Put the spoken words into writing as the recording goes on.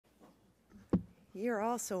You're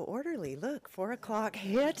all so orderly. Look, 4 o'clock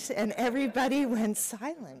hit and everybody went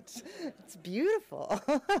silent. It's beautiful.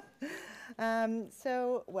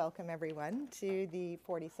 So welcome everyone to the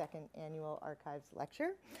 42nd Annual Archives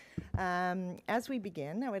Lecture. As we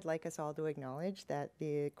begin, I would like us all to acknowledge that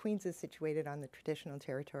the Queen's is situated on the traditional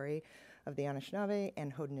territory of the Anishinaabe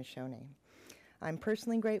and Haudenosaunee. I'm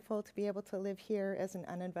personally grateful to be able to live here as an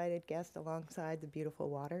uninvited guest alongside the beautiful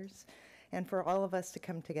waters, and for all of us to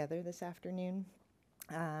come together this afternoon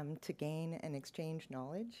to gain and exchange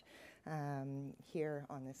knowledge here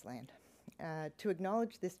on this land. To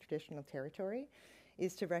acknowledge this traditional territory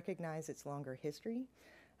is to recognize its longer history,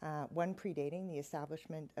 one predating the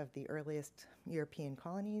establishment of the earliest European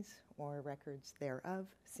colonies or records thereof,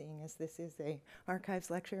 seeing as this is an archives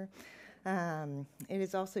lecture. It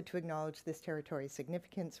is also to acknowledge this territory's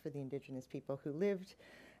significance for the Indigenous people who lived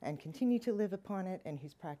and continue to live upon it, and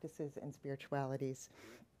whose practices and spiritualities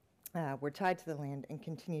were tied to the land and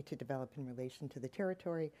continue to develop in relation to the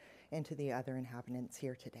territory and to the other inhabitants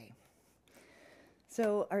here today.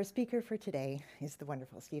 So our speaker for today is the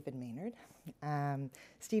wonderful Stephen Maynard.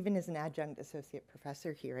 Stephen is an adjunct associate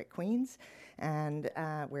professor here at Queen's, and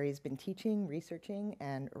where he's been teaching, researching,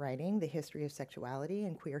 and writing the history of sexuality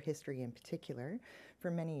and queer history in particular for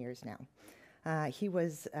many years now. He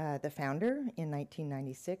was the founder in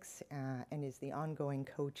 1996 and is the ongoing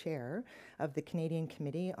co-chair of the Canadian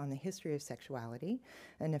Committee on the History of Sexuality,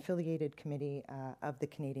 an affiliated committee of the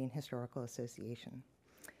Canadian Historical Association.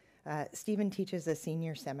 Stephen teaches a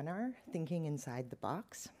senior seminar, Thinking Inside the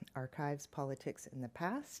Box, Archives, Politics, in the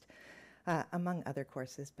Past, among other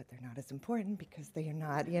courses, but they're not as important because they are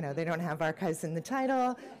not, they don't have archives in the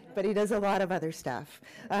title, but he does a lot of other stuff,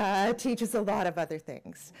 teaches a lot of other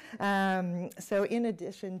things. So in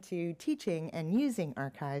addition to teaching and using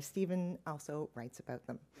archives, Stephen also writes about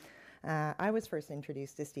them. I was first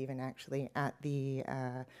introduced to Stephen actually at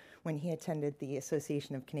when he attended the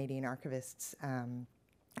Association of Canadian Archivists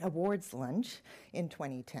awards lunch in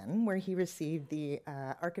 2010, where he received the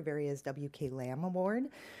Archivaria's W.K. Lamb Award,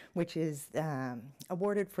 which is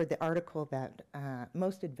awarded for the article that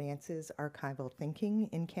most advances archival thinking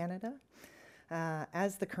in Canada.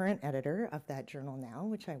 As the current editor of that journal now,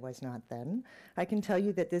 which I was not then, I can tell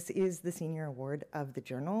you that this is the senior award of the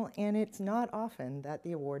journal, and it's not often that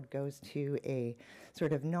the award goes to a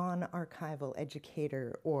sort of non-archival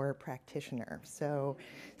educator or practitioner. So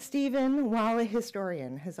Stephen, while a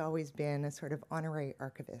historian, has always been a sort of honorary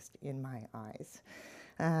archivist in my eyes.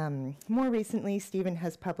 More recently, Stephen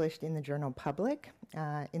has published in the journal Public,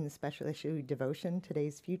 in the special issue Devotion,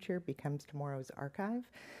 Today's Future Becomes Tomorrow's Archive,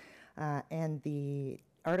 and the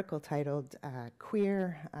article titled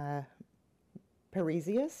Queer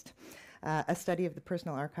Parisiist, a study of the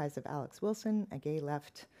personal archives of Alex Wilson, a gay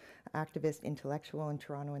left activist intellectual in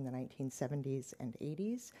Toronto in the 1970s and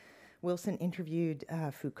 80s. Wilson interviewed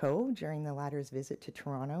Foucault during the latter's visit to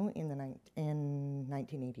Toronto in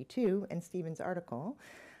 1982, and Stephen's article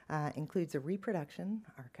includes a reproduction,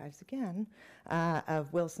 archives again,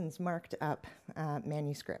 of Wilson's marked up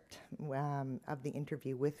manuscript of the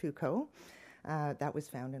interview with Foucault that was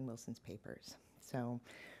found in Wilson's papers. So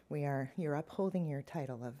you're upholding your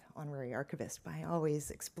title of honorary archivist by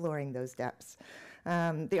always exploring those depths.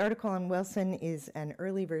 The article on Wilson is an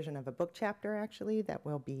early version of a book chapter, actually, that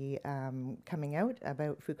will be coming out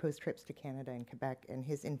about Foucault's trips to Canada and Quebec and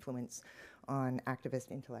his influence on activist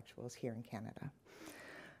intellectuals here in Canada.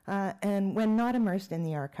 And when not immersed in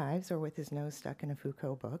the archives or with his nose stuck in a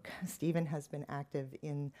Foucault book, Stephen has been active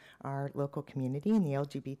in our local community in the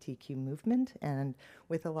LGBTQ movement, and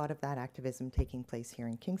with a lot of that activism taking place here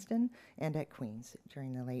in Kingston and at Queen's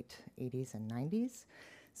during the late 80s and 90s.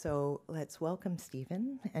 So let's welcome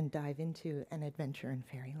Stephen and dive into an adventure in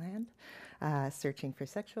Fairyland, searching for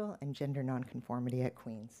sexual and gender nonconformity at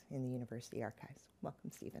Queen's in the University Archives. Welcome,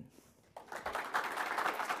 Stephen.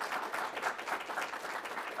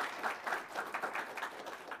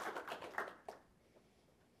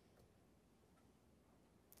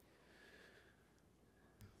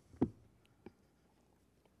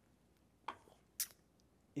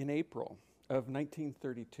 In April of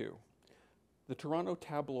 1932, the Toronto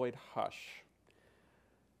tabloid Hush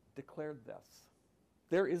declared this: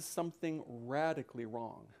 "There is something radically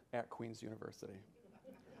wrong at Queen's University."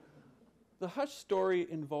 The Hush story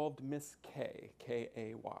involved Miss K,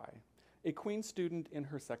 K-A-Y, a Queen's student in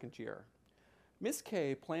her second year. Miss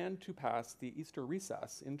K planned to pass the Easter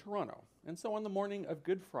recess in Toronto, and so on the morning of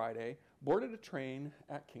Good Friday, boarded a train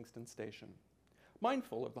at Kingston Station.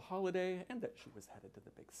 Mindful of the holiday and that she was headed to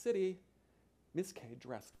the big city, Miss K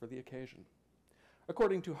dressed for the occasion.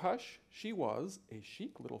 According to Hush, she was a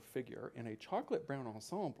chic little figure in a chocolate brown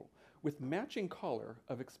ensemble with matching collar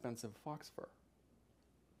of expensive fox fur.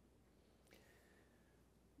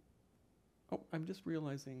 Oh, I'm just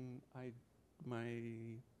realizing my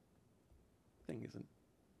thing isn't.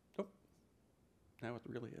 Oh, now it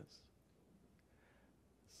really is.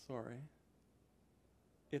 Sorry.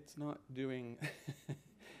 It's not doing,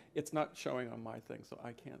 it's not showing on my thing, so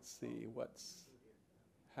I can't see what's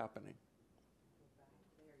happening.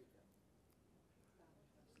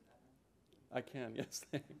 I can, yes,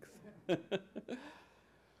 thanks.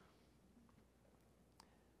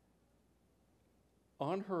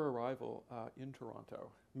 On her arrival in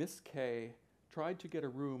Toronto, Miss K tried to get a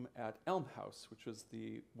room at Elm House, which was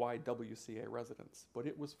the YWCA residence, but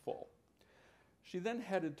it was full. She then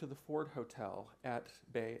headed to the Ford Hotel at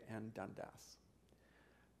Bay and Dundas.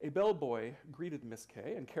 A bellboy greeted Miss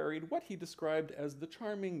K and carried what he described as the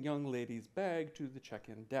charming young lady's bag to the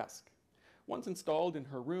check-in desk. Once installed in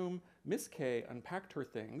her room, Miss K unpacked her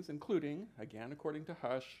things, including, again according to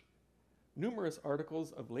Hush, numerous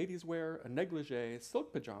articles of ladies' wear, a negligee,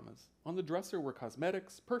 silk pajamas. On the dresser were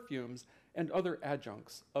cosmetics, perfumes, and other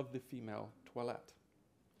adjuncts of the female toilette.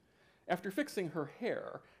 After fixing her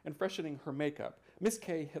hair and freshening her makeup, Miss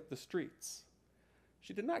K hit the streets.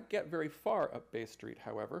 She did not get very far up Bay Street,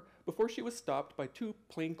 however, before she was stopped by two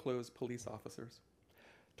plainclothes police officers.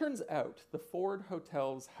 Turns out the Ford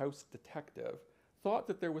Hotel's house detective thought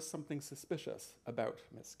that there was something suspicious about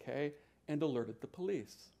Miss K and alerted the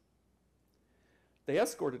police. They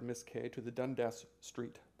escorted Miss K to the Dundas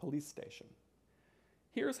Street police station.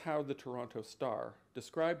 Here's how the Toronto Star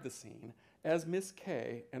described the scene as Miss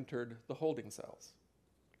K entered the holding cells.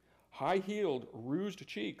 High-heeled, rouged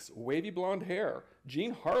cheeks, wavy blonde hair.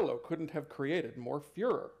 Jean Harlow couldn't have created more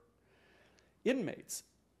furor. Inmates,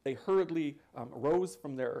 they hurriedly rose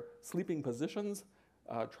from their sleeping positions,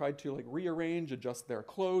 tried to rearrange, adjust their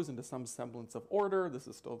clothes into some semblance of order. This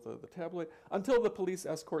is still the tabloid. Until the police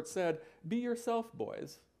escort said, "Be yourself,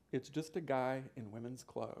 boys. It's just a guy in women's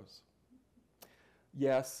clothes."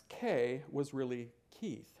 Yes, K was really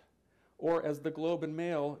Keith, or as the Globe and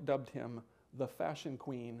Mail dubbed him, the fashion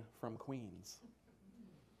queen from Queens.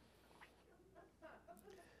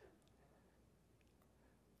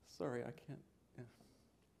 Sorry, I can't. Yeah.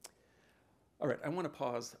 All right, I want to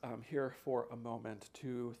pause here for a moment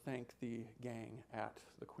to thank the gang at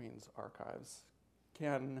the Queen's Archives.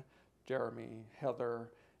 Ken, Jeremy,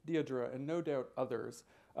 Heather, Deirdre, and no doubt others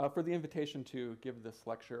for the invitation to give this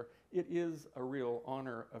lecture. It is a real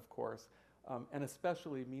honor, of course, an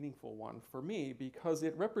especially meaningful one for me because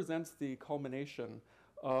it represents the culmination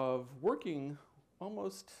of working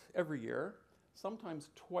almost every year, sometimes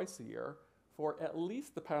twice a year, for at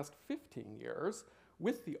least the past 15 years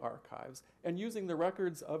with the archives and using the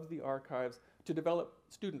records of the archives to develop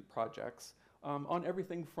student projects on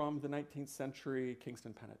everything from the 19th century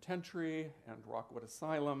Kingston Penitentiary and Rockwood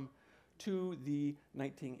Asylum to the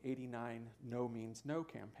 1989 No Means No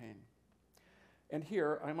campaign. And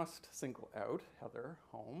here I must single out Heather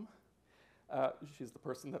Holm. She's the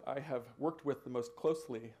person that I have worked with the most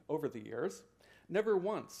closely over the years. Never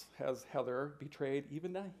once has Heather betrayed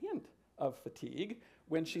even a hint of fatigue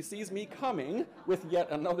when she sees me coming with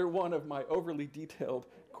yet another one of my overly detailed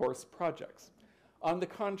course projects. On the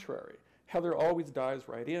contrary, Heather always dives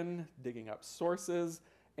right in, digging up sources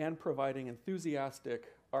and providing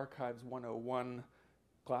enthusiastic Archives 101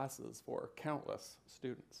 classes for countless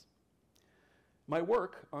students. My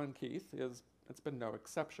work on Keith it's been no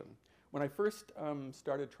exception. When I first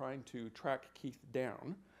started trying to track Keith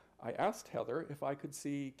down, I asked Heather if I could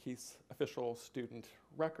see Keith's official student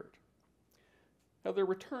record. Heather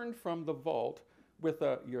returned from the vault with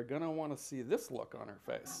a "you're gonna wanna see this" look on her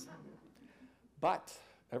face. But,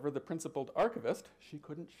 ever the principled archivist, she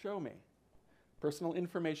couldn't show me. Personal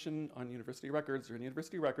information on university records or in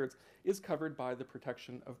university records is covered by the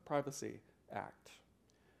Protection of Privacy Act.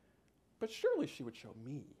 But surely she would show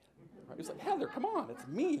me. Right? It was like, Heather, come on, it's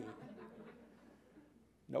me.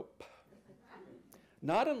 Nope.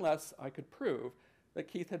 Not unless I could prove that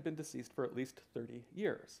Keith had been deceased for at least 30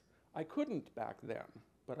 years. I couldn't back then,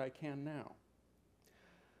 but I can now.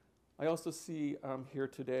 I also see here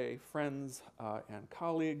today friends and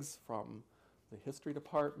colleagues from the history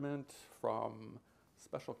department, from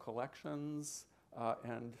special collections,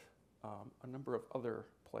 and a number of other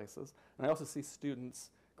places. And I also see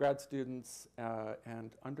students, grad students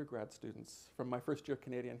and undergrad students from my first year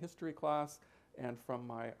Canadian history class and from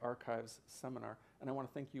my archives seminar. And I want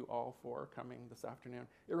to thank you all for coming this afternoon.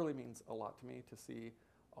 It really means a lot to me to see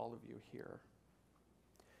all of you here.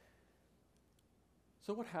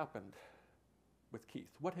 So what happened with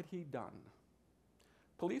Keith? What had he done?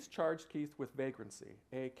 police charged Keith with vagrancy,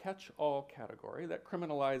 a catch-all category that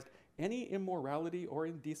criminalized any immorality or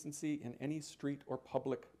indecency in any street or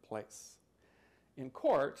public place. In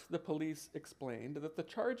court, the police explained that the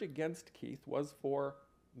charge against Keith was for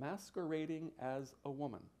masquerading as a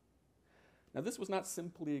woman. Now, this was not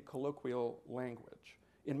simply colloquial language.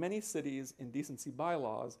 In many cities, indecency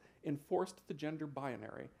bylaws enforced the gender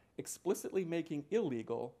binary, explicitly making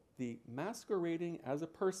illegal the masquerading as a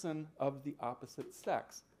person of the opposite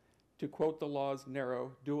sex, to quote the law's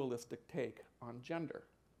narrow, dualistic take on gender.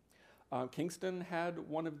 Kingston had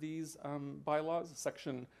one of these bylaws,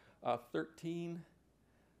 Section 13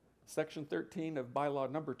 of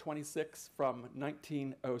bylaw number 26 from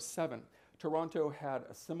 1907. Toronto had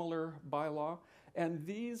a similar bylaw, and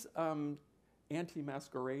these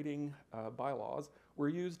anti-masquerading bylaws were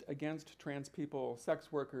used against trans people,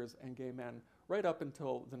 sex workers, and gay men right up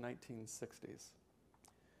until the 1960s.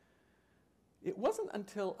 It wasn't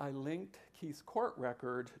until I linked Keith's court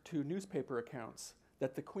record to newspaper accounts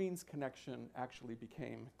that the Queen's connection actually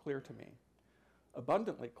became clear to me.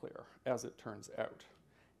 Abundantly clear, as it turns out.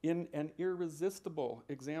 In an irresistible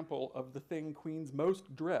example of the thing Queen's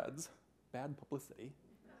most dreads, bad publicity,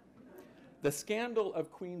 the scandal of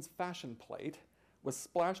Queen's fashion plate was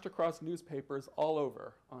splashed across newspapers all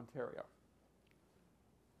over Ontario.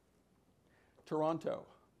 Toronto,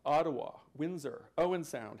 Ottawa, Windsor, Owen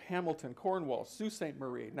Sound, Hamilton, Cornwall, Sault Ste.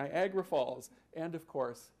 Marie, Niagara Falls, and of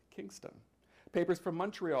course, Kingston. Papers from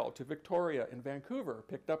Montreal to Victoria and Vancouver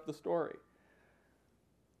picked up the story.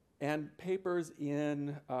 And papers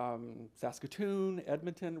in Saskatoon,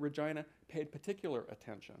 Edmonton, Regina paid particular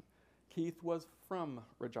attention. Keith was from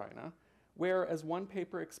Regina, where, as one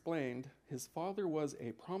paper explained, his father was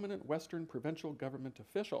a prominent Western provincial government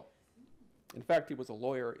official. In fact, he was a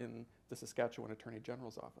lawyer in the Saskatchewan Attorney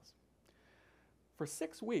General's office. For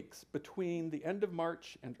 6 weeks, between the end of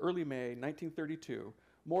March and early May 1932,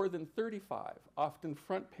 more than 35, often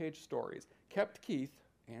front-page stories kept Keith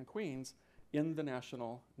and Queen's in the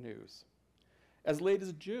national news. As late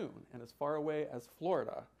as June and as far away as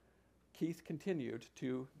Florida, Keith continued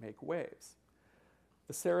to make waves.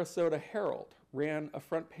 The Sarasota Herald ran a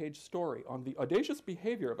front-page story on the audacious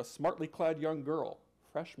behavior of a smartly clad young girl,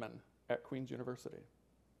 freshman at Queen's University.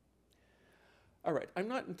 All right, I'm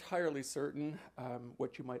not entirely certain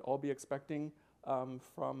what you might all be expecting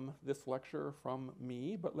from this lecture from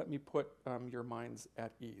me, but let me put your minds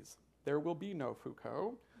at ease. There will be no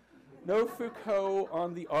Foucault. No Foucault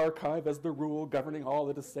on the archive as the rule governing all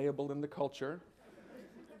that is sayable in the culture.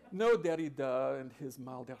 No Derrida and his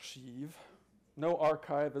mal d'archive. No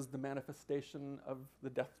archive as the manifestation of the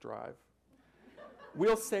death drive.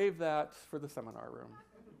 We'll save that for the seminar room.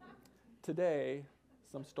 Today,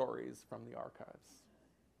 some stories from the archives.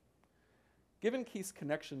 Given Keith's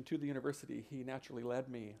connection to the university, he naturally led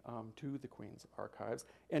me to the Queen's archives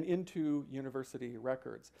and into university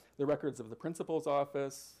records. The records of the principal's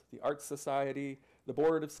office, the Arts Society, the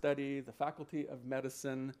Board of Study, the Faculty of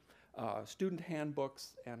Medicine, student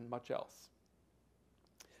handbooks, and much else.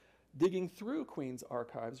 Digging through Queen's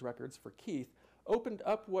archives records for Keith opened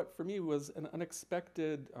up what for me was an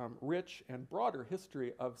unexpected, rich and broader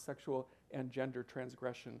history of sexual and gender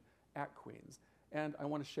transgression at Queen's. And I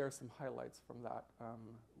want to share some highlights from that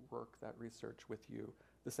work, that research with you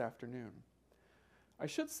this afternoon. I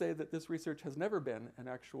should say that this research has never been an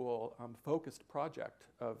actual focused project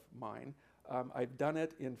of mine. I've done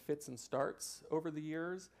it in fits and starts over the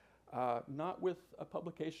years, not with a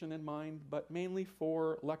publication in mind, but mainly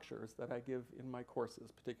for lectures that I give in my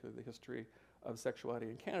courses, particularly the History of Sexuality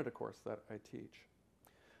in Canada course that I teach.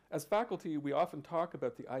 As faculty, we often talk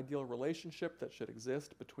about the ideal relationship that should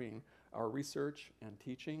exist between our research and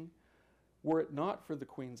teaching. Were it not for the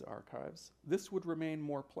Queen's archives, this would remain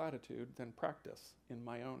more platitude than practice in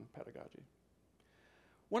my own pedagogy.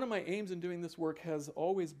 One of my aims in doing this work has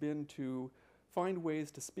always been to find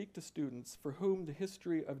ways to speak to students for whom the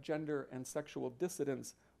history of gender and sexual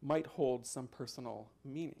dissidence might hold some personal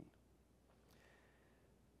meaning.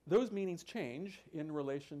 Those meanings change in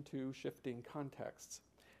relation to shifting contexts.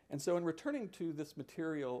 And so in returning to this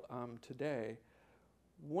material today,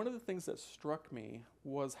 one of the things that struck me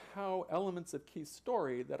was how elements of Keith's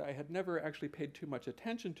story that I had never actually paid too much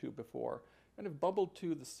attention to before kind of bubbled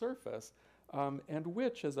to the surface, and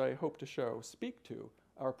which, as I hope to show, speak to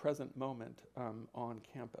our present moment on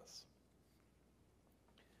campus.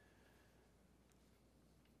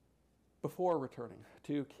 Before returning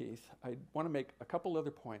to Keith, I want to make a couple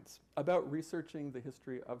other points about researching the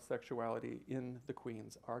history of sexuality in the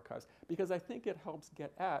Queen's archives, because I think it helps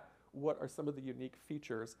get at what are some of the unique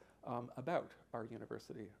features about our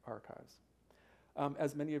university archives.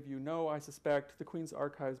 As many of you know, I suspect, the Queen's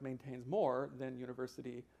Archives maintains more than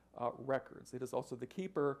university records. It is also the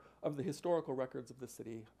keeper of the historical records of the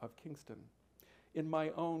city of Kingston. In my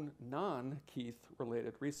own non-Keith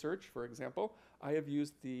related research, for example, I have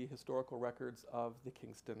used the historical records of the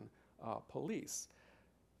Kingston police.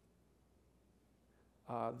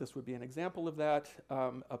 This would be an example of that,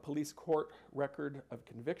 a police court record of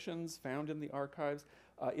convictions found in the archives.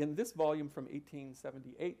 In this volume from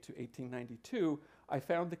 1878 to 1892, I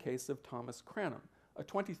found the case of Thomas Cranham, a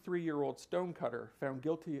 23-year-old stonecutter found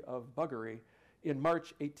guilty of buggery in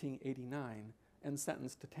March 1889 and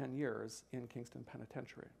sentenced to 10 years in Kingston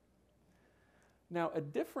Penitentiary. Now, a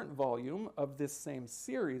different volume of this same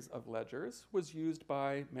series of ledgers was used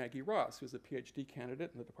by Maggie Ross, who's a PhD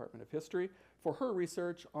candidate in the Department of History, for her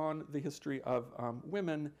research on the history of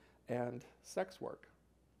women and sex work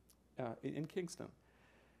in Kingston.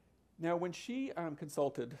 Now, when she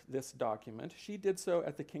consulted this document, she did so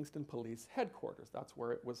at the Kingston Police Headquarters. That's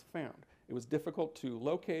where it was found. It was difficult to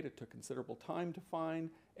locate, it took considerable time to find,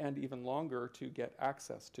 and even longer to get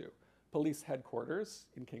access to. Police Headquarters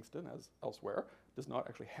in Kingston, as elsewhere, does not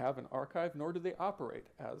actually have an archive, nor do they operate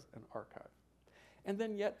as an archive. And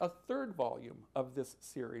then yet a third volume of this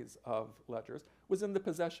series of ledgers was in the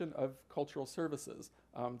possession of Cultural Services,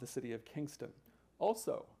 the city of Kingston,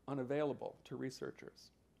 also unavailable to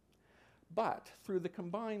researchers. But through the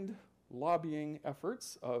combined lobbying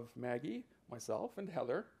efforts of Maggie, myself, and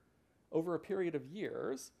Heather, over a period of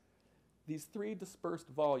years, these three dispersed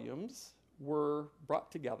volumes were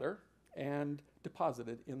brought together and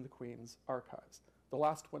deposited in the Queen's Archives, the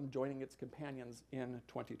last one joining its companions in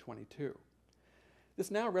 2022.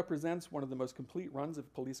 This now represents one of the most complete runs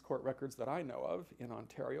of police court records that I know of in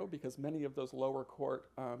Ontario, because many of those lower court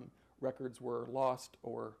records were lost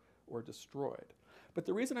or destroyed. But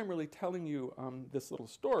the reason I'm really telling you this little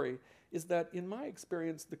story is that in my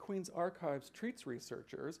experience, the Queen's Archives treats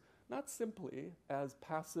researchers not simply as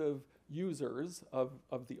passive users of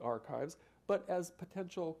the archives, but as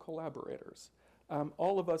potential collaborators,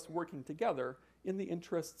 all of us working together in the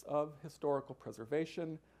interests of historical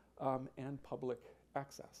preservation and public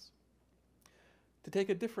access. To take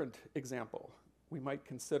a different example, we might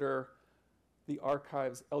consider the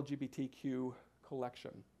archive's LGBTQ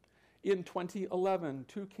collection. In 2011,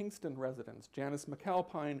 two Kingston residents, Janice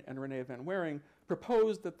McAlpine and Renee Van Waring,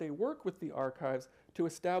 proposed that they work with the archives to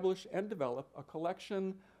establish and develop a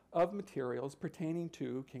collection of materials pertaining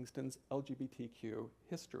to Kingston's LGBTQ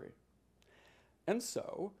history. And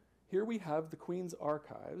so, here we have the Queen's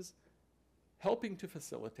Archives helping to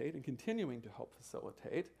facilitate and continuing to help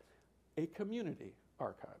facilitate a community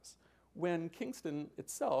archives, when Kingston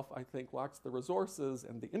itself, I think, lacks the resources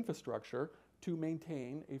and the infrastructure to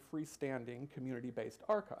maintain a freestanding community-based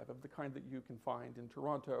archive of the kind that you can find in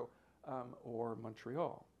Toronto or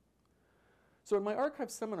Montreal. So in my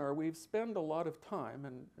archive seminar, we've spent a lot of time,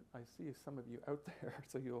 and I see some of you out there,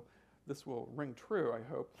 so this will ring true, I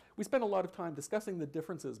hope. We spent a lot of time discussing the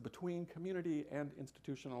differences between community and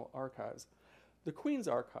institutional archives. The Queen's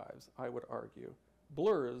Archives, I would argue,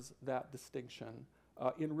 blurs that distinction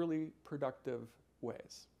in really productive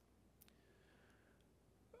ways.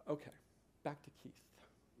 Okay, back to Keith.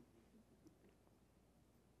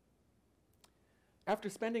 After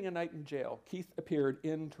spending a night in jail, Keith appeared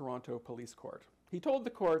in Toronto Police Court. He told the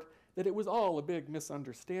court that it was all a big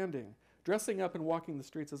misunderstanding. Dressing up and walking the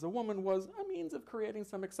streets as a woman was a means of creating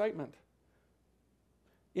some excitement.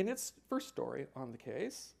 In its first story on the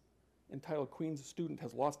case, entitled Queen's Student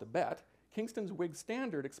Has Lost a Bet, Kingston's Whig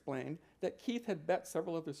Standard explained that Keith had bet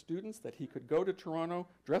several other students that he could go to Toronto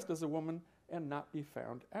dressed as a woman and not be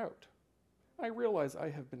found out. I realize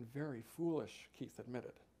I have been very foolish, Keith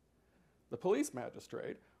admitted. The police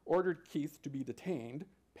magistrate ordered Keith to be detained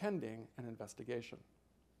pending an investigation.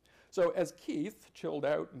 So as Keith chilled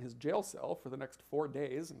out in his jail cell for the next 4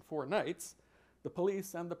 days and 4 nights, the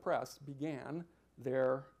police and the press began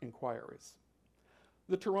their inquiries.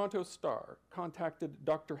 The Toronto Star contacted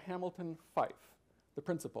Dr. Hamilton Fife, the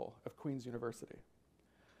principal of Queen's University.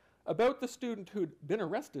 About the student who'd been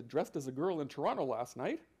arrested dressed as a girl in Toronto last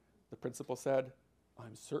night, the principal said,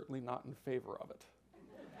 "I'm certainly not in favor of it.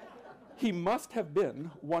 He must have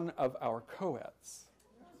been one of our co-eds."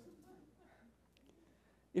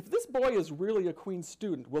 "If this boy is really a Queen's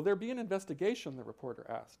student, will there be an investigation?" the reporter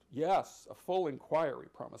asked. "Yes, a full inquiry,"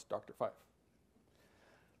 promised Dr. Fife.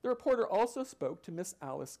 The reporter also spoke to Miss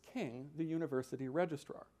Alice King, the university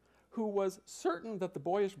registrar, who was certain that the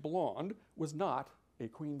boyish blonde was not a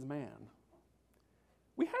Queen's man.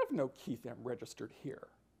 "We have no Keith M. registered here."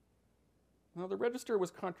 Now, the register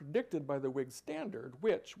was contradicted by the Whig Standard,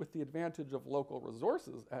 which, with the advantage of local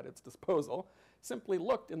resources at its disposal, simply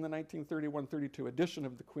looked in the 1931-32 edition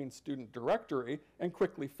of the Queen's Student Directory and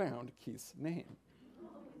quickly found Keith's name.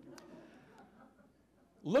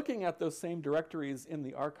 Looking at those same directories in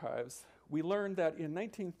the archives, we learned that in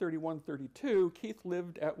 1931-32, Keith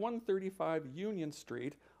lived at 135 Union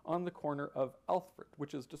Street on the corner of Alfred,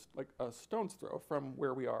 which is just like a stone's throw from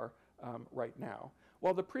where we are right now.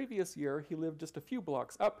 While the previous year, he lived just a few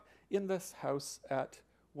blocks up in this house at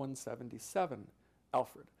 177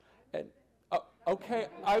 Alfred. And, okay,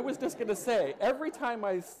 I was just going to say, every time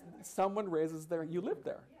someone raises their, you lived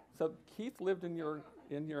there. So Keith lived in your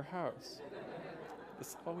house.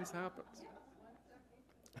 This always happens.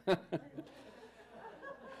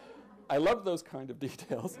 I love those kind of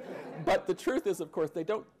details, but the truth is, of course, they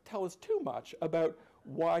don't tell us too much about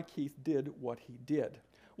why Keith did what he did.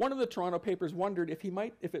 One of the Toronto papers wondered if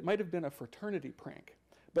it might have been a fraternity prank,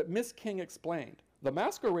 but Miss King explained, "The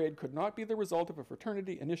masquerade could not be the result of a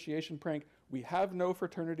fraternity initiation prank. We have no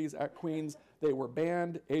fraternities at Queen's. They were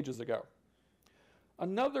banned ages ago."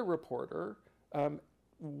 Another reporter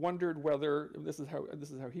wondered whether, this is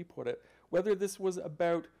how he put it, whether this was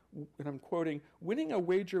about, and I'm quoting, "winning a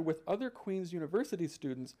wager with other Queen's University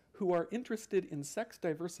students who are interested in sex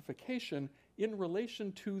diversification in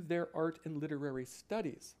relation to their art and literary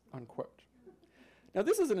studies," unquote. Now,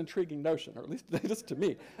 this is an intriguing notion, or at least it is to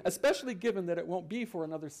me, especially given that it won't be for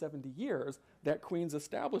another 70 years that Queen's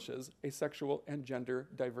establishes a sexual and gender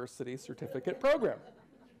diversity certificate program.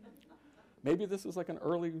 Maybe this was like an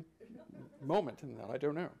early moment in that, I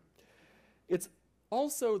don't know. It's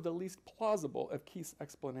also the least plausible of Keith's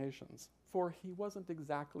explanations, for he wasn't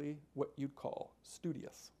exactly what you'd call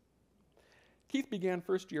studious. Keith began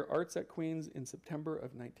first-year arts at Queen's in September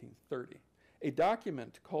of 1930. A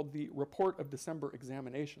document called the Report of December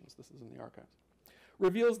Examinations, this is in the archives,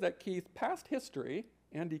 reveals that Keith passed history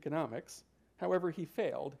and economics, however he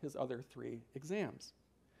failed his other 3 exams.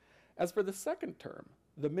 As for the second term,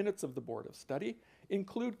 the minutes of the Board of Study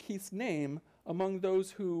include Keith's name among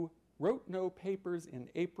those who wrote no papers in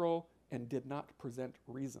April and did not present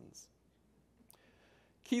reasons.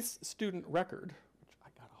 Keith's student record, which I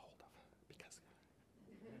got a hold of because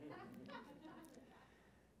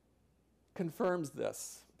confirms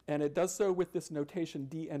this, and it does so with this notation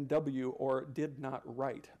DNW, or did not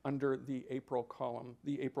write, under the April column,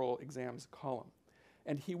 the April exams column.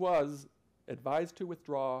 And he was advised to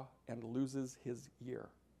withdraw and loses his year.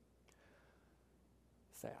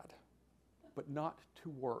 Sad, but not to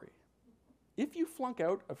worry. If you flunk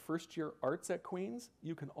out of first-year arts at Queen's,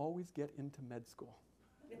 you can always get into med school.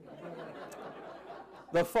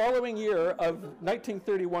 The following year of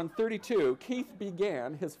 1931-32, Keith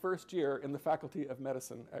began his first year in the Faculty of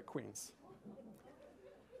Medicine at Queen's.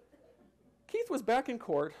 Keith was back in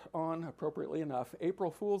court on, appropriately enough,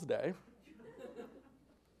 April Fool's Day.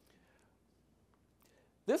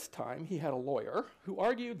 This time, he had a lawyer who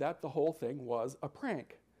argued that the whole thing was a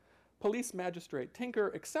prank. Police Magistrate Tinker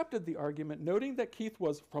accepted the argument, noting that Keith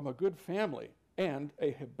was from a good family and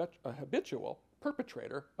a habitual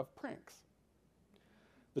perpetrator of pranks.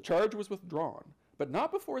 The charge was withdrawn, but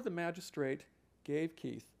not before the magistrate gave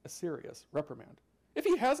Keith a serious reprimand. If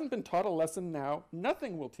he hasn't been taught a lesson now,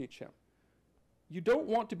 nothing will teach him. You don't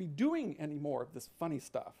want to be doing any more of this funny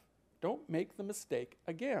stuff. Don't make the mistake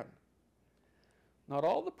again. Not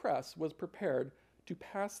all the press was prepared to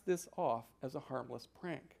pass this off as a harmless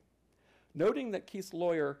prank. Noting that Keith's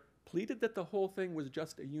lawyer pleaded that the whole thing was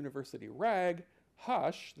just a university rag,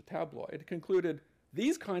 Hush, the tabloid, concluded,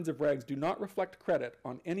 "These kinds of rags do not reflect credit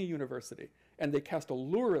on any university, and they cast a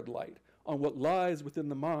lurid light on what lies within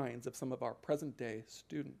the minds of some of our present-day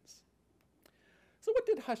students." So what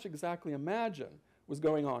did Hush exactly imagine was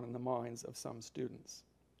going on in the minds of some students?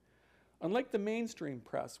 Unlike the mainstream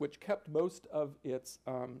press, which kept most of its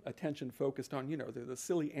attention focused on, the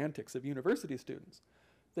silly antics of university students,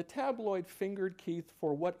 the tabloid fingered Keith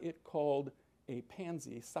for what it called a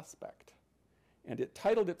pansy suspect, and it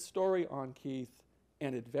titled its story on Keith,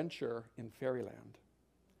 "An Adventure in Fairyland."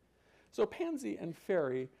 So Pansy and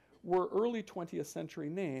Fairy were early 20th century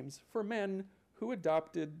names for men who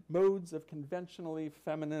adopted modes of conventionally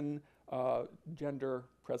feminine gender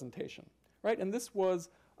presentation, right? And this was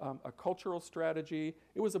a cultural strategy.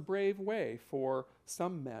 It was a brave way for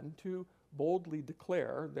some men to boldly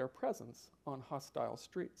declare their presence on hostile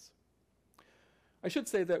streets. I should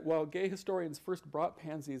say that while gay historians first brought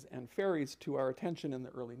pansies and fairies to our attention in the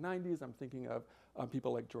early 90s, I'm thinking of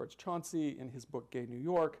people like George Chauncey in his book Gay New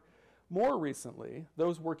York, more recently,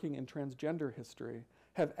 those working in transgender history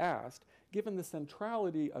have asked, given the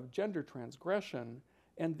centrality of gender transgression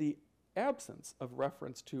and the absence of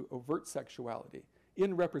reference to overt sexuality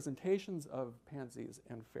in representations of pansies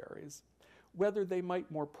and fairies, whether they might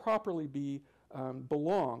more properly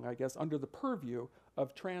belong, I guess, under the purview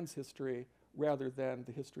of trans history rather than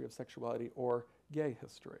the history of sexuality or gay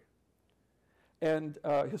history. And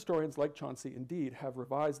historians like Chauncey, indeed, have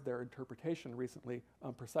revised their interpretation recently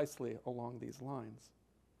precisely along these lines.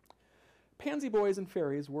 Pansy boys and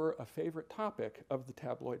fairies were a favorite topic of the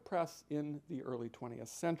tabloid press in the early 20th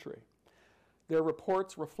century. Their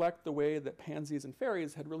reports reflect the way that pansies and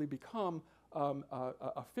fairies had really become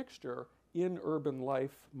a fixture in urban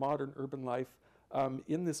life, modern urban life,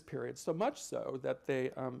 in this period, so much so that they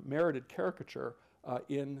merited caricature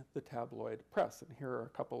in the tabloid press. And here are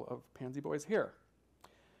a couple of pansy boys here.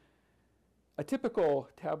 A typical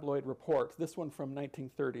tabloid report, this one from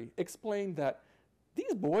 1930, explained that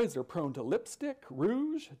these boys are prone to lipstick,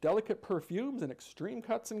 rouge, delicate perfumes, and extreme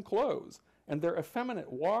cuts in clothes, and their effeminate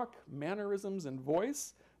walk, mannerisms, and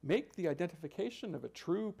voice make the identification of a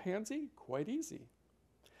true pansy quite easy.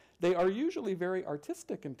 They are usually very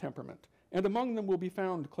artistic in temperament, and among them will be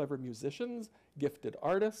found clever musicians, gifted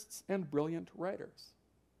artists, and brilliant writers.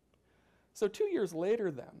 So 2 years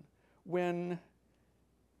later then, when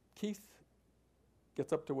Keith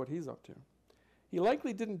gets up to what he's up to, he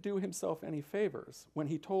likely didn't do himself any favors when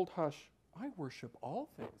he told Hush, "I worship all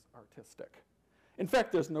things artistic. In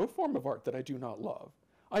fact, there's no form of art that I do not love.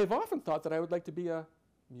 I have often thought that I would like to be a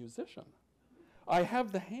musician. I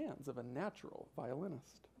have the hands of a natural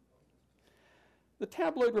violinist." The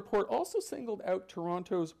tabloid report also singled out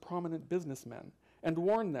Toronto's prominent businessmen and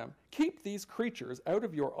warned them, "Keep these creatures out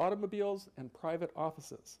of your automobiles and private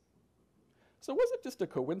offices." So was it just a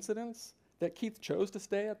coincidence that Keith chose to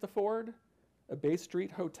stay at the Ford, a Bay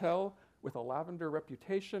Street hotel with a lavender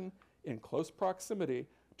reputation in close proximity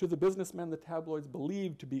to the businessmen the tabloids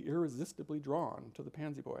believed to be irresistibly drawn to the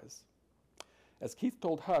Pansy Boys? As Keith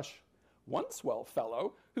told Hush, one swell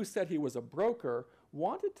fellow who said he was a broker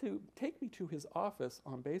wanted to take me to his office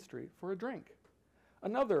on Bay Street for a drink.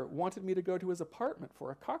 Another wanted me to go to his apartment for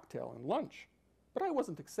a cocktail and lunch, but I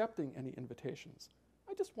wasn't accepting any invitations.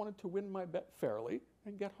 I just wanted to win my bet fairly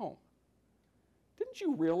and get home. Didn't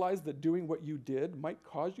you realize that doing what you did might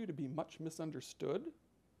cause you to be much misunderstood?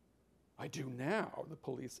 I do now, the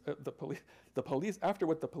police, after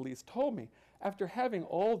what the police told me, after having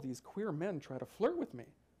all these queer men try to flirt with me.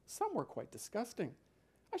 Some were quite disgusting.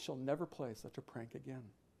 I shall never play such a prank again.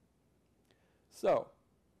 So,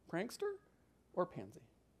 prankster or pansy?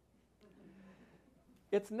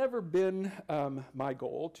 It's never been my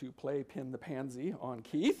goal to play pin the pansy on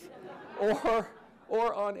Keith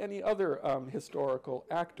or on any other historical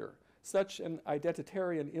actor. Such an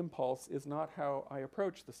identitarian impulse is not how I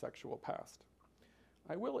approach the sexual past.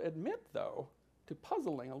 I will admit, though, to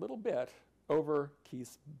puzzling a little bit over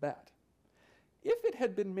Keith's bet. If it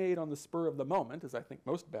had been made on the spur of the moment, as I think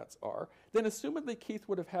most bets are, then assumedly Keith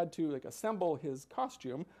would have had to assemble his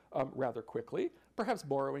costume rather quickly, perhaps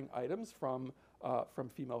borrowing items from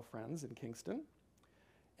female friends in Kingston.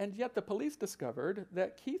 And yet the police discovered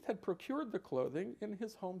that Keith had procured the clothing in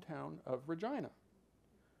his hometown of Regina.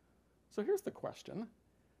 So here's the question.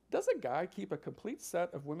 Does a guy keep a complete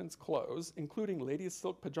set of women's clothes, including ladies'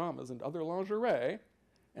 silk pajamas and other lingerie,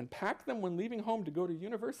 and pack them when leaving home to go to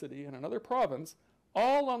university in another province,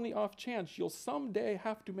 all on the off chance you'll someday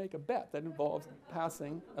have to make a bet that involves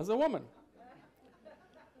passing as a woman?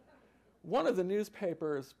 One of the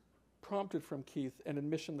newspapers prompted from Keith an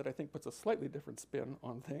admission that I think puts a slightly different spin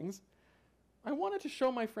on things. "I wanted to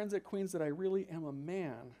show my friends at Queen's that I really am a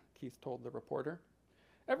man," Keith told the reporter.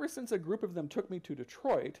 "Ever since a group of them took me to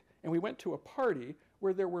Detroit and we went to a party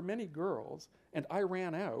where there were many girls and I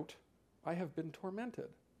ran out, I have been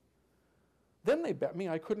tormented. Then they bet me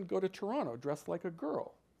I couldn't go to Toronto dressed like a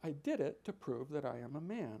girl. I did it to prove that I am a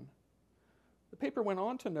man." The paper went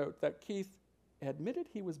on to note that Keith admitted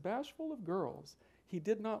he was bashful of girls. He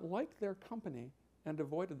did not like their company and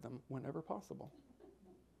avoided them whenever possible.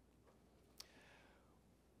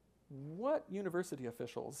 What university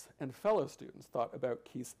officials and fellow students thought about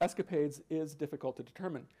Keith's escapades is difficult to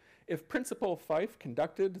determine. If Principal Fife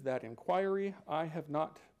conducted that inquiry, I have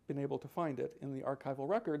not been able to find it in the archival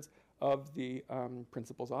records of the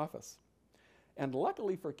principal's office. And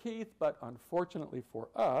luckily for Keith, but unfortunately for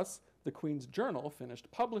us, the Queen's Journal finished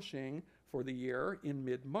publishing for the year in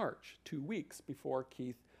mid-March, 2 weeks before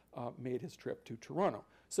Keith made his trip to Toronto.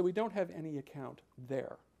 So we don't have any account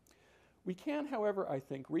there. We can, however, I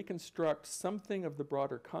think, reconstruct something of the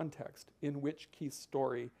broader context in which Keith's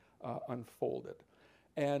story unfolded.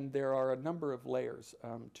 And there are a number of layers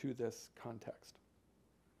to this context.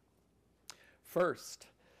 First,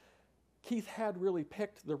 Keith had really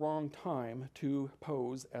picked the wrong time to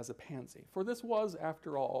pose as a pansy, for this was,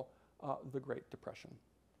 after all, the Great Depression.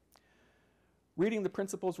 Reading the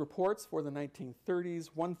principal's reports for the 1930s,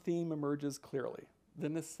 one theme emerges clearly: the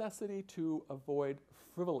necessity to avoid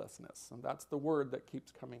frivolousness, and that's the word that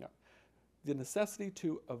keeps coming up. The necessity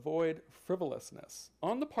to avoid frivolousness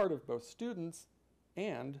on the part of both students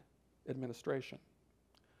and administration.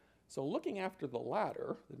 So looking after the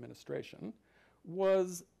latter, administration,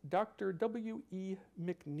 was Dr. W.E.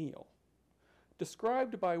 McNeill,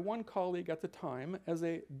 described by one colleague at the time as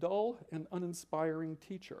a dull and uninspiring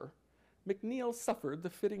teacher. McNeill suffered the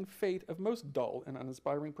fitting fate of most dull and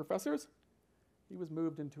uninspiring professors. He was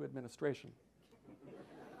moved into administration.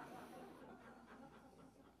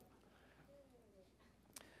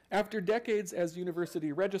 After decades as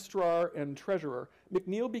university registrar and treasurer,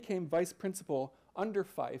 McNeill became vice principal under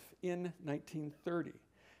Fife in 1930,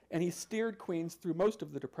 and he steered Queen's through most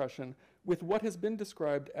of the Depression with what has been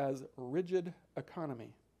described as rigid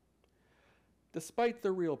economy. Despite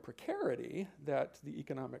the real precarity that the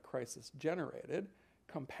economic crisis generated,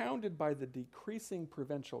 compounded by the decreasing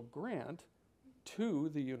provincial grant to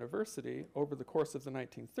the university over the course of the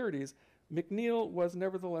 1930s, McNeill was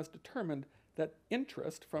nevertheless determined that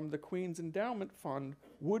interest from the Queen's Endowment Fund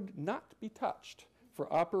would not be touched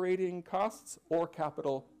for operating costs or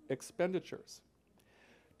capital expenditures.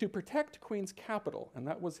 To protect Queen's capital, and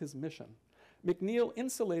that was his mission, McNeill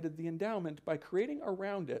insulated the endowment by creating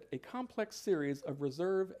around it a complex series of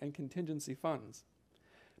reserve and contingency funds.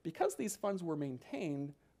 Because these funds were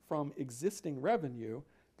maintained from existing revenue,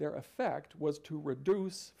 their effect was to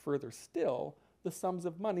reduce further still the sums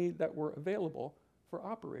of money that were available for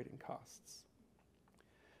operating costs.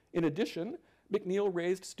 In addition, McNeill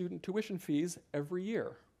raised student tuition fees every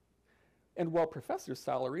year. And while professors'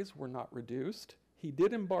 salaries were not reduced, he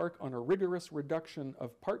did embark on a rigorous reduction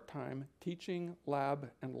of part-time teaching, lab,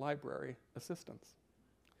 and library assistants.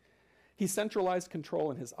 He centralized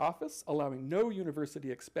control in his office, allowing no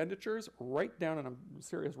university expenditures right down, and I'm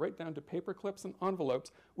serious, right down to paper clips and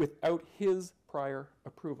envelopes without his prior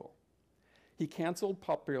approval. He canceled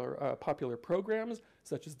popular programs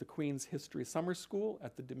such as the Queen's History Summer School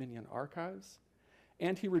at the Dominion Archives,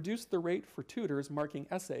 and he reduced the rate for tutors marking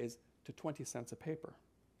essays to 20 cents a paper.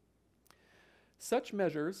 Such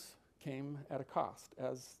measures came at a cost,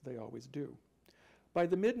 as they always do. By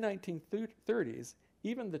the mid-1930s,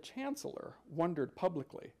 even the Chancellor wondered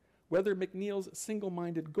publicly whether McNeill's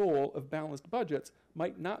single-minded goal of balanced budgets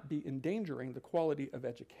might not be endangering the quality of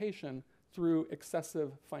education through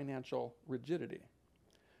excessive financial rigidity.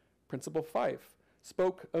 Principal Fife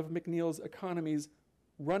spoke of McNeill's economies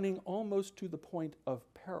running almost to the point of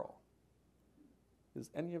peril. Is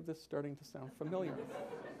any of this starting to sound familiar?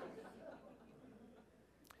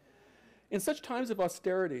 In such times of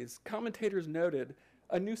austerities, commentators noted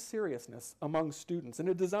a new seriousness among students and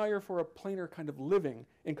a desire for a plainer kind of living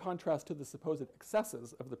in contrast to the supposed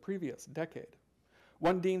excesses of the previous decade.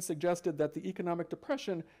 One dean suggested that the economic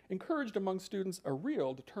depression encouraged among students a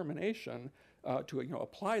real determination to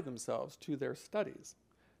apply themselves to their studies,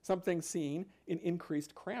 something seen in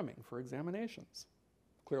increased cramming for examinations.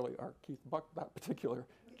 Clearly, our Keith bucked that particular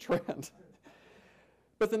trend.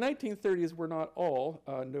 But the 1930s were not all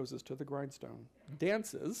noses to the grindstone.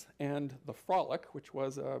 Dances and the Frolic, which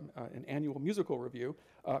was an annual musical review,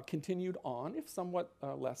 continued on, if somewhat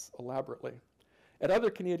less elaborately. At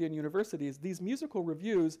other Canadian universities, these musical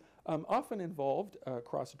reviews often involved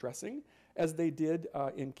cross-dressing, as they did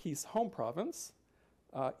in Keith's home province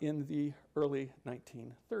in the early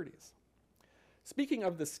 1930s. Speaking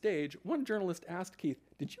of the stage, one journalist asked Keith,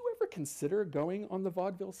 "Did you ever consider going on the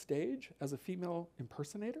vaudeville stage as a female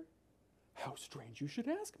impersonator?" "How strange you should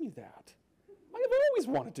ask me that. I have always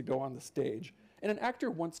wanted to go on the stage, and an actor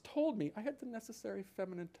once told me I had the necessary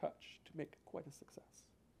feminine touch to make quite a success."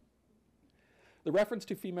 The reference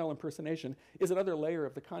to female impersonation is another layer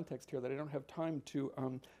of the context here that I don't have time to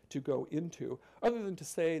go into, other than to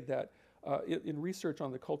say that in research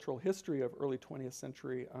on the cultural history of early 20th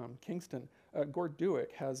century Kingston, Gord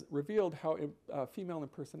Dewick has revealed how female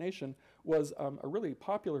impersonation was a really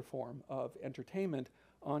popular form of entertainment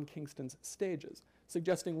on Kingston's stages,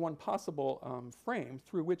 suggesting one possible frame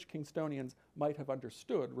through which Kingstonians might have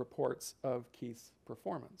understood reports of Keith's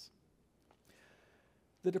performance.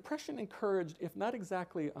 The Depression encouraged, if not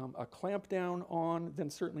exactly a clampdown on,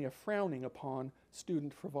 then certainly a frowning upon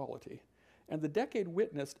student frivolity. And the decade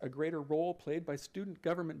witnessed a greater role played by student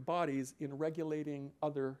government bodies in regulating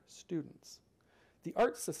other students. The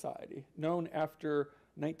Arts Society, known after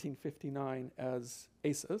 1959 as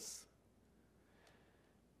ACES,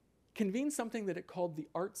 convened something that it called the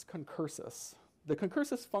Arts Concursus The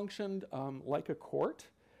concursus functioned like a court.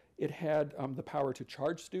 It had the power to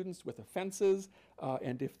charge students with offenses,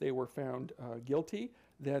 and if they were found guilty,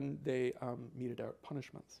 then they meted out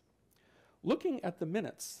punishments. Looking at the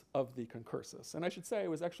minutes of the concursus, and I should say I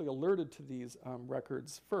was actually alerted to these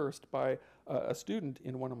records first by a student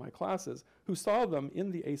in one of my classes who saw them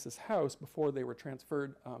in the ACES house before they were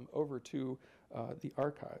transferred over to the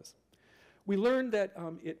archives. We learned that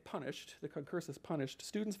the concursus punished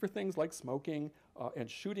students for things like smoking and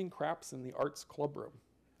shooting craps in the arts clubroom.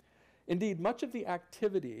 Indeed, much of the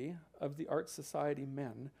activity of the Arts Society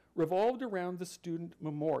men revolved around the Student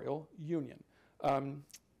Memorial Union.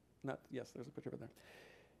 Yes, there's a picture of it there.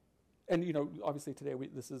 And you know, obviously today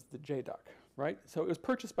this is the J-Duck, right? So it was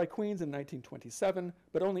purchased by Queens in 1927,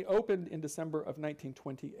 but only opened in December of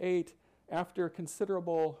 1928 after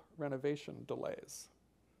considerable renovation delays.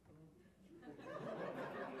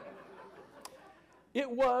 It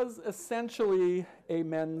was essentially a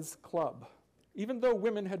men's club. Even though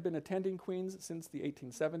women had been attending Queens since the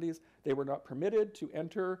 1870s, they were not permitted to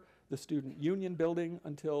enter the student union building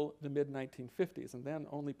until the mid-1950s, and then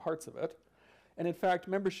only parts of it. And in fact,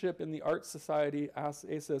 membership in the Arts Society,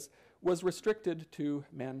 ACES, was restricted to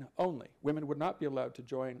men only. Women would not be allowed to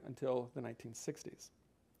join until the 1960s.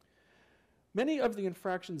 Many of the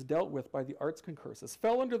infractions dealt with by the Arts Concursus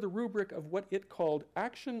fell under the rubric of what it called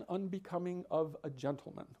action unbecoming of a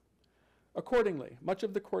gentleman. Accordingly, much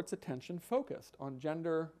of the court's attention focused on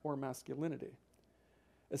gender or masculinity,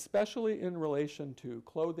 especially in relation to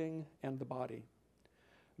clothing and the body.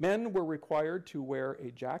 Men were required to wear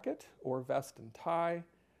a jacket or vest and tie,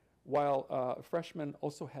 while freshmen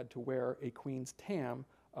also had to wear a Queen's tam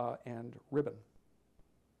and ribbon.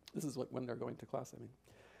 This is when they're going to class, I mean.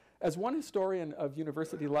 As one historian of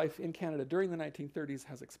university life in Canada during the 1930s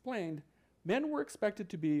has explained, men were expected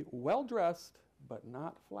to be well-dressed but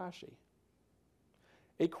not flashy.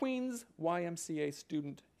 A Queen's YMCA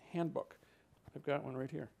student handbook. I've got one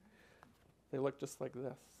right here. They look just like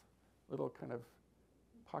this, little kind of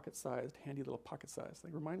pocket-sized, handy little pocket-sized.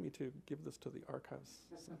 They remind me to give this to the archives.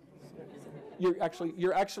 You're actually,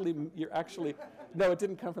 no, it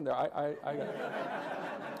didn't come from there. I got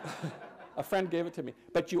it. A friend gave it to me,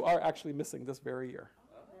 but you are actually missing this very year.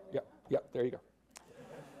 Yeah, there you go.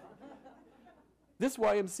 This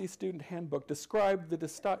YMC student handbook described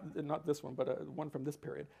not this one, but one from this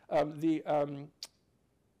period, the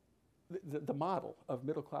model of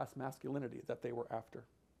middle-class masculinity that they were after.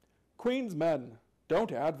 Queen's men,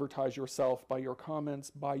 don't advertise yourself by your comments,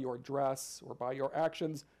 by your dress, or by your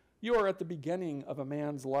actions. You are at the beginning of a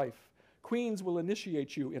man's life. Queens will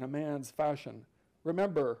initiate you in a man's fashion.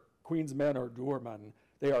 Remember, Queen's men are doormen.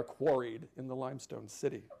 They are quarried in the limestone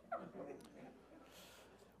city.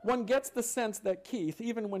 One gets the sense that Keith,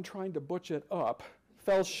 even when trying to butch it up,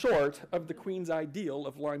 fell short of the Queen's ideal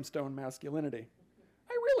of limestone masculinity.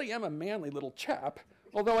 I really am a manly little chap,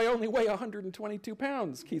 although I only weigh 122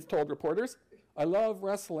 pounds, Keith told reporters. I love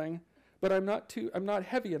wrestling, but I'm not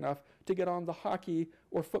heavy enough to get on the hockey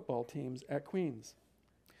or football teams at Queen's.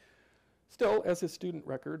 Still, as his student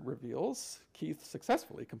record reveals, Keith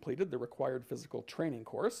successfully completed the required physical training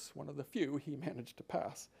course, one of the few he managed to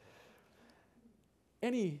pass.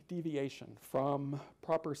 Any deviation from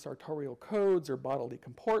proper sartorial codes or bodily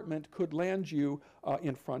comportment could land you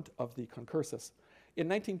in front of the concursus. In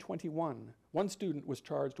 1921, one student was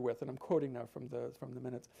charged with, and I'm quoting now from the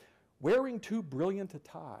minutes, wearing too brilliant a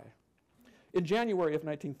tie. In January of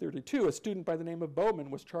 1932, a student by the name of Bowman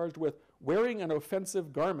was charged with wearing an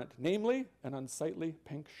offensive garment, namely an unsightly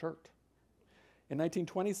pink shirt. In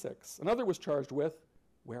 1926, another was charged with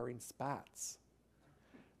wearing spats.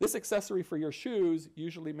 This accessory for your shoes,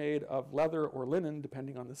 usually made of leather or linen,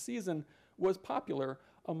 depending on the season, was popular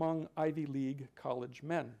among Ivy League college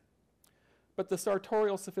men. But the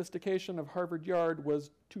sartorial sophistication of Harvard Yard was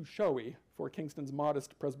too showy for Kingston's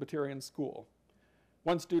modest Presbyterian school.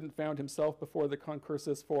 One student found himself before the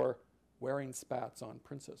concursus for wearing spats on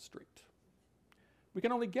Princess Street. We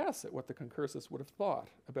can only guess at what the concursus would have thought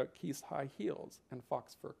about Keith's high heels and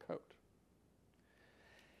fox fur coat.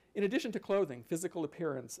 In addition to clothing, physical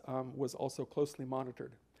appearance was also closely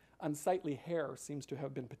monitored. Unsightly hair seems to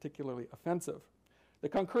have been particularly offensive. The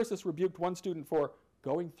concursus rebuked one student for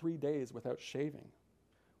going 3 days without shaving,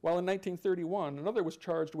 while in 1931, another was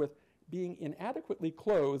charged with being inadequately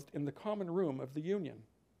clothed in the common room of the union.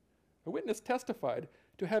 A witness testified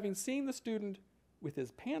to having seen the student with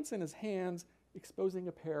his pants in his hands, exposing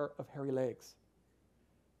a pair of hairy legs.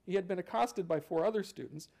 He had been accosted by 4 other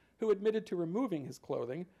students who admitted to removing his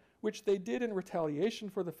clothing, which they did in retaliation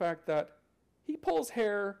for the fact that he pulls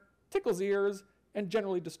hair, tickles ears, and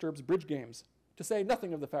generally disturbs bridge games, to say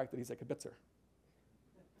nothing of the fact that he's a kibitzer.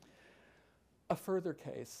 A further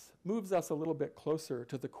case moves us a little bit closer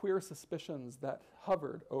to the queer suspicions that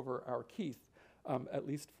hovered over our Keith, at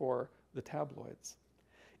least for the tabloids.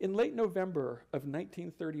 In late November of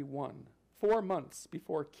 1931, 4 months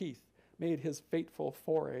before Keith made his fateful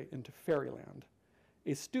foray into Fairyland,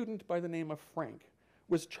 a student by the name of Frank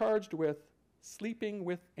was charged with sleeping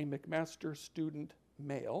with a McMaster student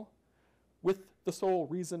male with the sole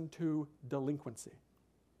reason to delinquency.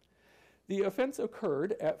 The offense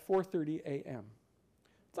occurred at 4:30 a.m.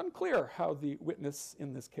 It's unclear how the witness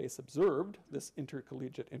in this case observed this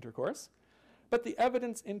intercollegiate intercourse, but the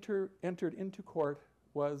evidence entered into court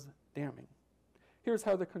was damning. Here's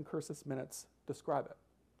how the concursus minutes describe it.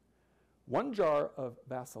 1 jar of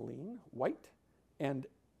Vaseline, white, and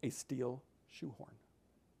a steel shoehorn.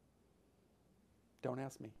 Don't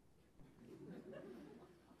ask me.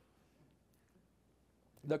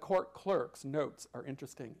 The court clerk's notes are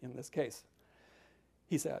interesting in this case.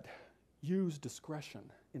 He said, "Use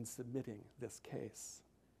discretion in submitting this case."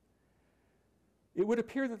 It would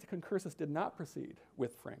appear that the concursus did not proceed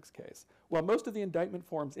with Frank's case. While most of the indictment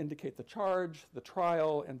forms indicate the charge, the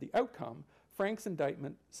trial, and the outcome, Frank's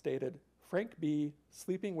indictment stated, Frank B.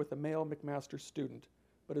 sleeping with a male McMaster student,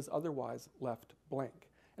 but is otherwise left blank.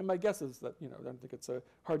 And my guess is that, I don't think it's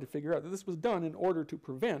hard to figure out that this was done in order to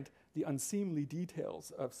prevent the unseemly details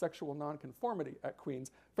of sexual nonconformity at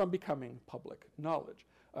Queen's from becoming public knowledge.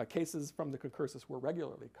 Cases from the concursus were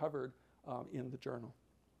regularly covered in the journal.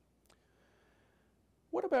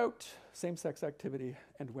 What about same-sex activity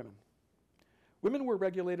and women? Women were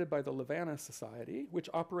regulated by the Levana Society, which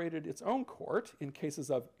operated its own court in cases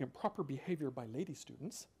of improper behavior by lady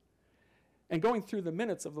students. And going through the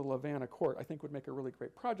minutes of the Levana court, I think would make a really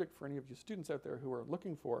great project for any of you students out there who are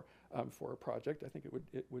looking for a project. I think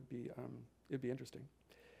it'd be interesting.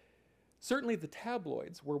 Certainly the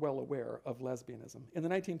tabloids were well aware of lesbianism. In the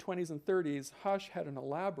 1920s and 30s, Hush had an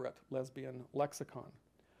elaborate lesbian lexicon.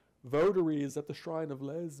 Votaries at the shrine of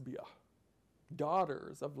Lesbia,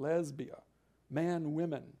 daughters of Lesbia, man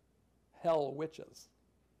women, hell witches.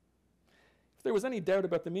 If there was any doubt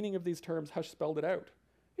about the meaning of these terms, Hush spelled it out.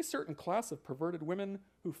 A certain class of perverted women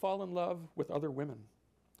who fall in love with other women.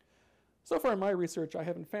 So far in my research, I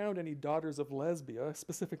haven't found any daughters of Lesbia,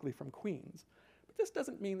 specifically from Queens, but this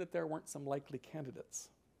doesn't mean that there weren't some likely candidates.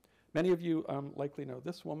 Many of you likely know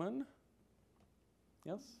this woman.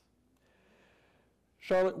 Yes?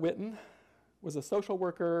 Charlotte Whitten was a social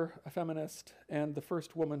worker, a feminist, and the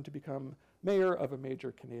first woman to become mayor of a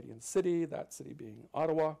major Canadian city, that city being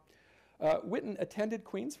Ottawa. Whitten attended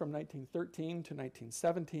Queen's from 1913 to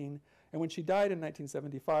 1917, and when she died in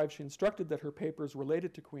 1975, she instructed that her papers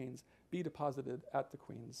related to Queen's be deposited at the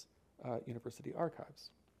Queen's University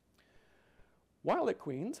Archives. While at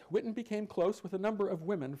Queen's, Whitten became close with a number of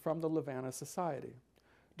women from the Levana Society.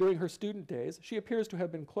 During her student days, she appears to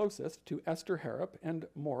have been closest to Esther Harrop and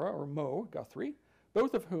Mo Guthrie,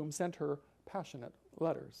 both of whom sent her passionate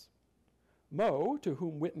letters. Mo, to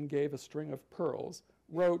whom Whitten gave a string of pearls,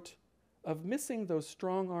 wrote, "Of missing those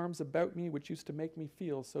strong arms about me which used to make me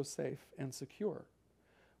feel so safe and secure."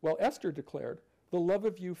 While Esther declared, "The love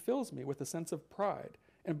of you fills me with a sense of pride,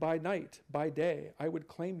 and by night, by day, I would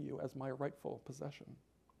claim you as my rightful possession."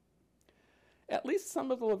 At least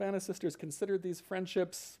some of the Levana sisters considered these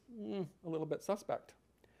friendships a little bit suspect.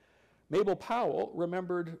 Mabel Powell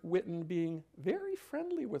remembered Whitten being very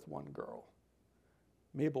friendly with one girl.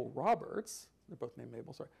 Mabel Roberts, they're both named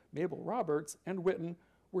Mabel, sorry, Mabel Roberts and Whitten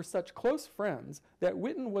were such close friends that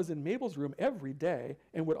Whitten was in Mabel's room every day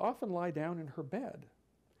and would often lie down in her bed.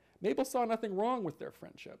 Mabel saw nothing wrong with their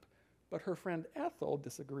friendship, but her friend Ethel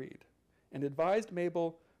disagreed and advised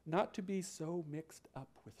Mabel not to be so mixed up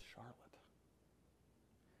with Charlotte.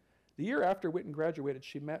 The year after Whitten graduated,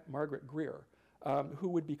 she met Margaret Greer, who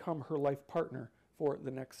would become her life partner for the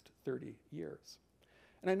next 30 years.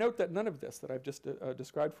 And I note that none of this that I've just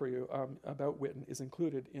described for you about Whitten is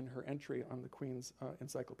included in her entry on the Queen's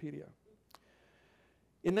Encyclopedia.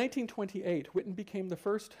 In 1928, Whitten became the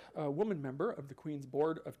first woman member of the Queen's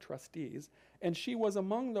Board of Trustees, and she was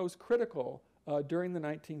among those critical during the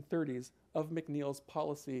 1930s of McNeill's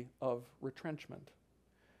policy of retrenchment.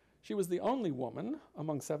 She was the only woman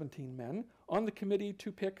among 17 men on the committee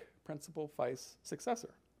to pick Principal Feist's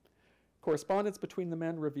successor. Correspondence between the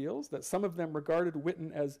men reveals that some of them regarded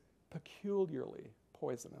Whitten as peculiarly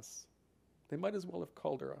poisonous. They might as well have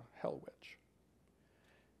called her a hell witch.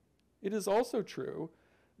 It is also true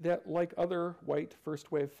that, like other white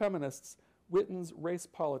first-wave feminists, Whitten's race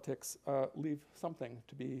politics leave something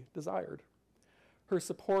to be desired. Her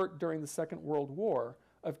support during the Second World War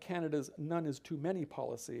of Canada's none is too many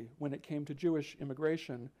policy when it came to Jewish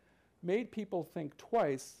immigration made people think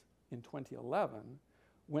twice in 2011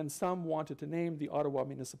 when some wanted to name the Ottawa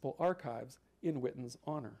Municipal Archives in Whitten's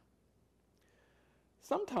honor.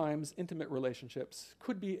 Sometimes intimate relationships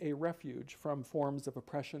could be a refuge from forms of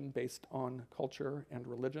oppression based on culture and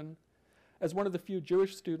religion. As one of the few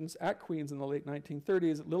Jewish students at Queen's in the late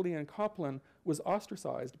 1930s, Lillian Copland was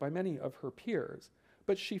ostracized by many of her peers,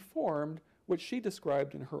 but she formed what she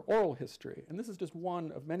described in her oral history, and this is just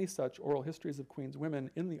one of many such oral histories of Queen's women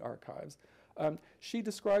in the archives. She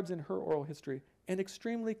describes in her oral history an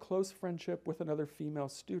extremely close friendship with another female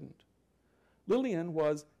student. Lillian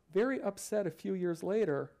was very upset a few years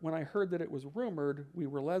later when I heard that it was rumored we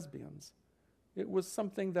were lesbians. It was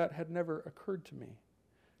something that had never occurred to me,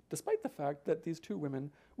 despite the fact that these two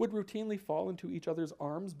women would routinely fall into each other's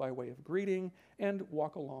arms by way of greeting and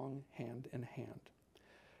walk along hand in hand.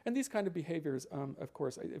 And these kind of behaviors, of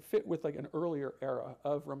course, fit with like an earlier era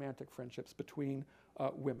of romantic friendships between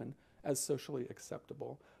women as socially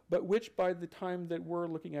acceptable, but which by the time that we're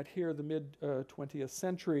looking at here, the mid-20th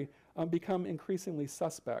century, become increasingly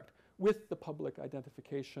suspect with the public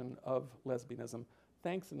identification of lesbianism,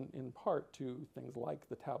 thanks in part to things like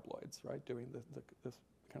the tabloids, right, doing this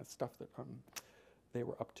kind of stuff that they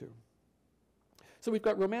were up to. So we've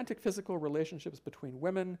got romantic physical relationships between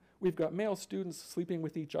women. We've got male students sleeping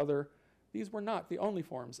with each other. These were not the only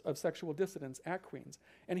forms of sexual dissidence at Queen's.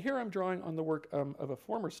 And here I'm drawing on the work of a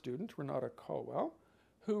former student, Renata Colwell,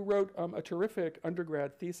 who wrote a terrific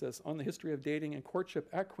undergrad thesis on the history of dating and courtship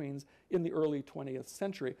at Queen's in the early 20th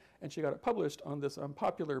century. And she got it published on this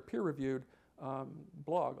popular peer-reviewed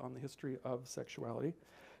blog on the history of sexuality.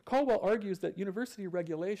 Colwell argues that university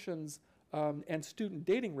regulations and student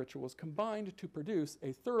dating rituals combined to produce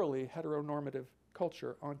a thoroughly heteronormative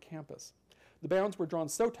culture on campus. The bounds were drawn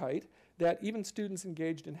so tight that even students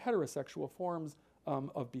engaged in heterosexual forms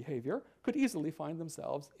of behavior could easily find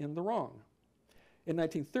themselves in the wrong. In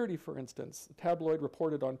 1930, for instance, a tabloid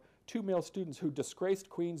reported on two male students who disgraced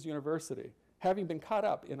Queen's University, having been caught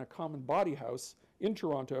up in a common body house in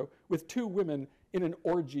Toronto with two women in an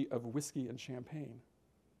orgy of whiskey and champagne.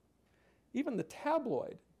 Even the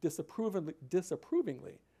tabloid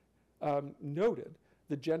disapprovingly noted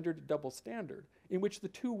the gendered double standard in which the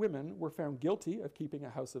two women were found guilty of keeping a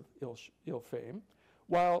house of ill fame,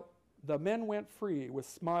 while the men went free with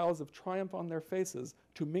smiles of triumph on their faces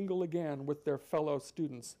to mingle again with their fellow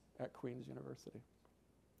students at Queen's University.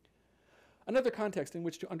 Another context in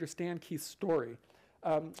which to understand Keith's story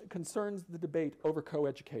concerns the debate over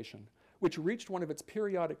coeducation, which reached one of its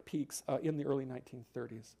periodic peaks in the early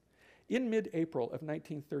 1930s. In mid-April of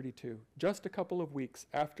 1932, just a couple of weeks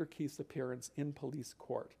after Keith's appearance in police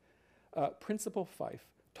court, Principal Fife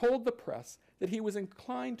told the press that he was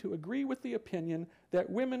inclined to agree with the opinion that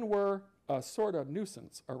women were a sort of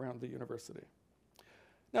nuisance around the university.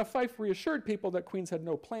 Now, Fife reassured people that Queen's had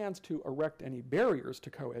no plans to erect any barriers to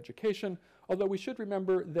coeducation, although we should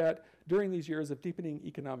remember that during these years of deepening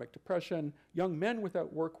economic depression, young men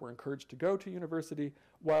without work were encouraged to go to university,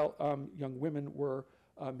 while young women were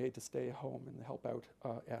made to stay home and help out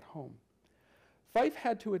at home. Fife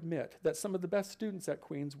had to admit that some of the best students at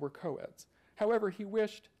Queen's were co-eds. However, he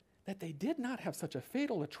wished that they did not have such a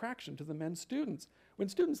fatal attraction to the men students. When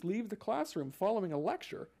students leave the classroom following a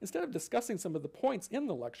lecture, instead of discussing some of the points in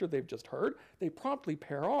the lecture they've just heard, they promptly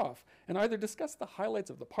pair off and either discuss the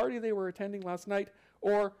highlights of the party they were attending last night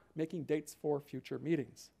or making dates for future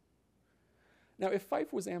meetings. Now, if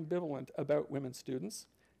Fife was ambivalent about women students,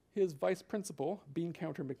 his vice principal, Bean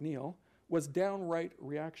Counter McNeill, was downright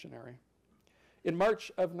reactionary. In March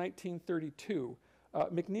of 1932,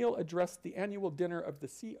 McNeill addressed the annual dinner of the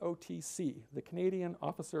COTC, the Canadian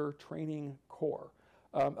Officer Training Corps,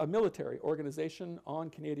 a military organization on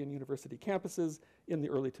Canadian university campuses in the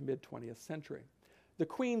early to mid-20th century. The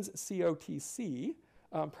Queen's COTC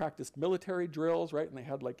practiced military drills, right, and they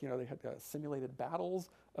had simulated battles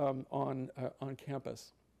on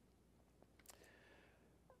campus.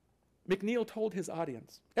 McNeill told his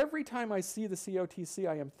audience, "Every time I see the COTC,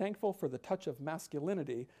 I am thankful for the touch of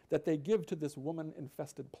masculinity that they give to this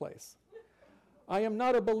woman-infested place. I am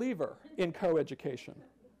not a believer in coeducation.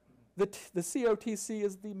 The COTC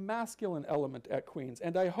is the masculine element at Queen's,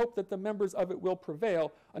 and I hope that the members of it will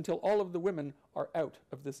prevail until all of the women are out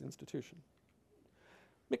of this institution."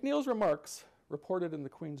 McNeill's remarks, reported in the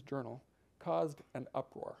Queen's Journal, caused an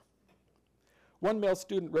uproar. One male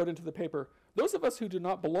student wrote into the paper, "Those of us who do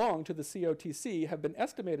not belong to the COTC have been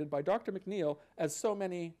estimated by Dr. McNeill as so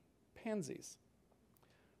many pansies.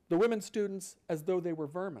 The women students as though they were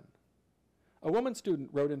vermin." A woman student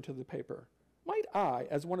wrote into the paper, "Might I,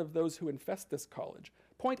 as one of those who infest this college,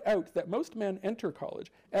 point out that most men enter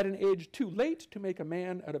college at an age too late to make a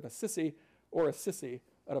man out of a sissy or a sissy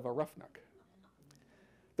out of a roughneck.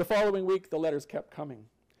 The following week, the letters kept coming.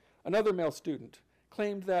 Another male student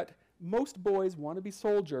claimed that most boys want to be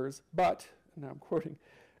soldiers, but, and now I'm quoting,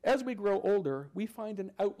 as we grow older, we find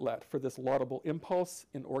an outlet for this laudable impulse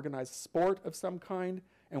in organized sport of some kind,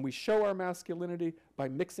 and we show our masculinity by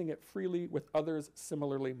mixing it freely with others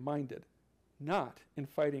similarly minded, not in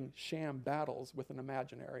fighting sham battles with an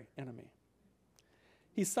imaginary enemy.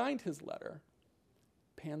 He signed his letter,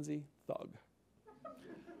 Pansy Thug.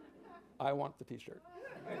 I want the t-shirt.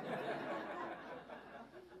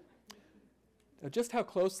 Just how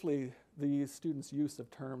closely the students' use of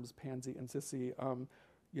terms pansy and sissy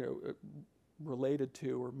related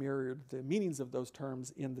to or mirrored the meanings of those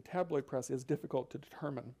terms in the tabloid press is difficult to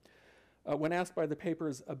determine. When asked by the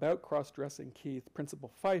papers about cross-dressing Keith, Principal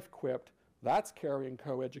Fife quipped, "That's carrying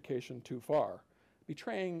co-education too far,"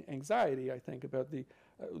 betraying anxiety, I think, about the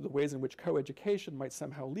ways in which co-education might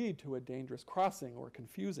somehow lead to a dangerous crossing or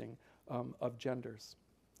confusing of genders.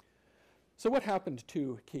 So what happened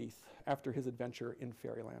to Keith after his adventure in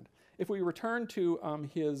Fairyland? If we return to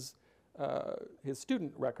his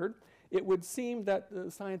student record, it would seem that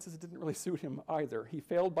the sciences didn't really suit him either. He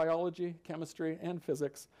failed biology, chemistry, and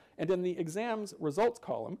physics, and in the exams results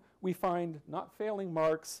column, we find not failing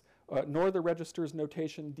marks, nor the register's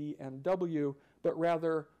notation DNW, but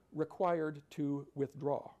rather required to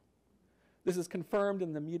withdraw. This is confirmed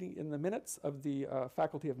in the minutes of the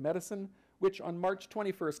Faculty of Medicine, which on March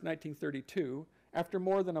 21st, 1932, after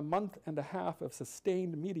more than a month and a half of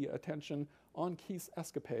sustained media attention on Keith's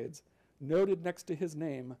escapades, noted next to his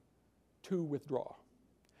name, "to withdraw."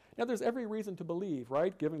 Now there's every reason to believe,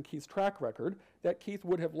 right, given Keith's track record, that Keith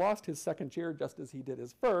would have lost his second year just as he did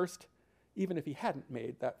his first, even if he hadn't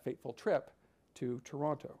made that fateful trip to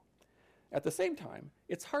Toronto. At the same time,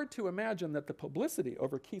 it's hard to imagine that the publicity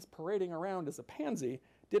over Keith's parading around as a pansy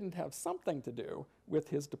didn't have something to do with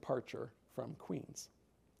his departure from Queen's.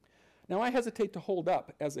 Now I hesitate to hold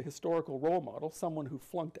up as a historical role model someone who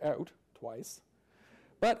flunked out twice,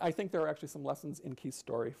 but I think there are actually some lessons in Keith's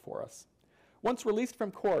story for us. Once released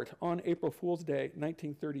from court on April Fool's Day,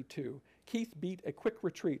 1932, Keith beat a quick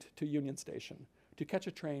retreat to Union Station to catch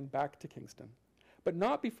a train back to Kingston, but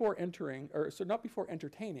not before entertaining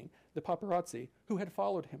the paparazzi who had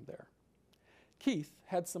followed him there. Keith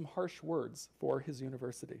had some harsh words for his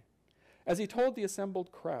university. As he told the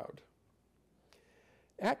assembled crowd,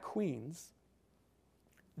 "At Queen's,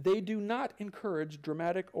 they do not encourage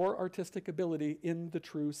dramatic or artistic ability in the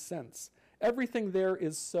true sense. Everything there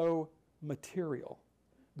is so material.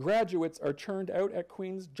 Graduates are churned out at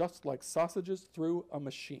Queen's just like sausages through a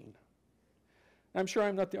machine." I'm sure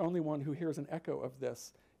I'm not the only one who hears an echo of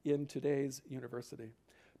this in today's university.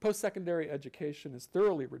 Post-secondary education is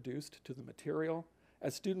thoroughly reduced to the material,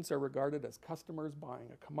 as students are regarded as customers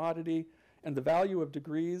buying a commodity, and the value of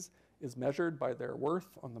degrees is measured by their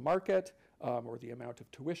worth on the market or the amount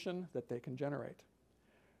of tuition that they can generate.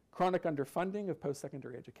 Chronic underfunding of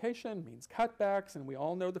post-secondary education means cutbacks, and we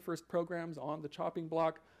all know the first programs on the chopping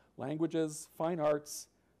block: languages, fine arts,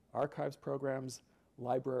 archives programs,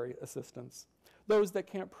 library assistants, those that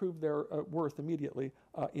can't prove their worth immediately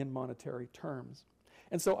in monetary terms.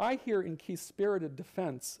 And so I hear in Keith's spirited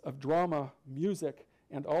defense of drama, music,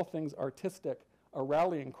 and all things artistic a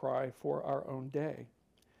rallying cry for our own day.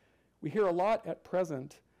 We hear a lot at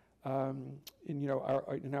present in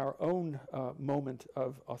our own moment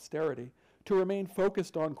of austerity to remain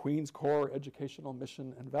focused on Queen's core educational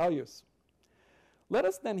mission and values. Let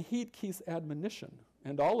us then heed Keith's admonition,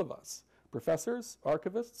 and all of us, professors,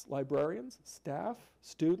 archivists, librarians, staff,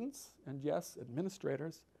 students, and yes,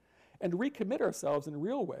 administrators, and recommit ourselves in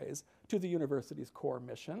real ways to the university's core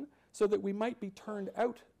mission so that we might be turned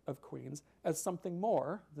out of Queen's as something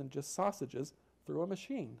more than just sausages through a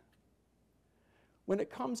machine. When it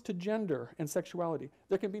comes to gender and sexuality,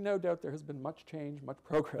 there can be no doubt there has been much change, much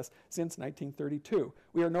progress since 1932.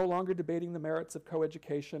 We are no longer debating the merits of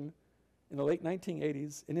coeducation. In the late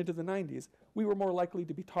 1980s and into the 90s, we were more likely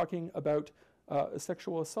to be talking about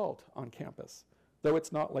sexual assault on campus, though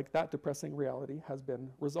it's not like that depressing reality has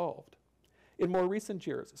been resolved. In more recent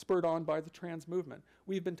years, spurred on by the trans movement,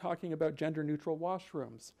 we've been talking about gender-neutral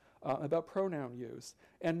washrooms, about pronoun use,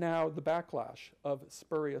 and now the backlash of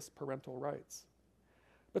spurious parental rights.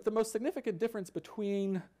 But the most significant difference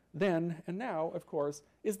between then and now, of course,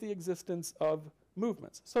 is the existence of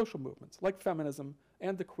movements, social movements, like feminism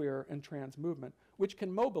and the queer and trans movement, which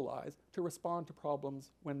can mobilize to respond to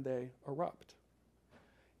problems when they erupt.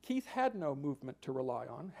 Keith had no movement to rely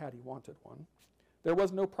on, had he wanted one. There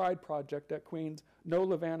was no Pride Project at Queen's, no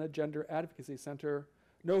Lavanna Gender Advocacy Center,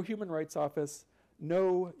 no Human Rights Office,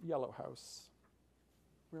 no Yellow House.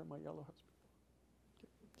 Where are my Yellow House people?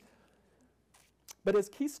 Okay. But as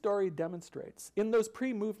Keith's story demonstrates, in those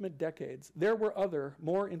pre-movement decades, there were other,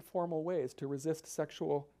 more informal ways to resist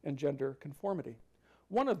sexual and gender conformity.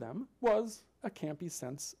 One of them was a campy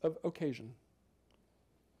sense of occasion.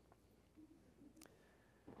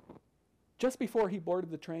 Just before he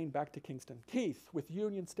boarded the train back to Kingston, Keith, with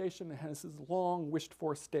Union Station as his long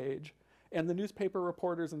wished-for stage, and the newspaper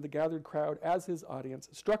reporters and the gathered crowd as his audience,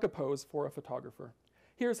 struck a pose for a photographer.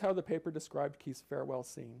 Here's how the paper described Keith's farewell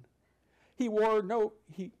scene. He wore no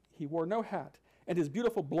hat, and his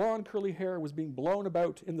beautiful blonde curly hair was being blown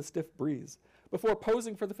about in the stiff breeze. Before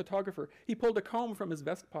posing for the photographer, he pulled a comb from his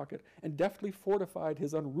vest pocket and deftly fortified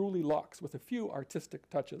his unruly locks with a few artistic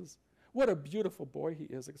touches. "What a beautiful boy he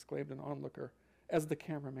is," exclaimed an onlooker as the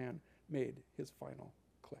cameraman made his final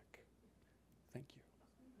click. Thank you.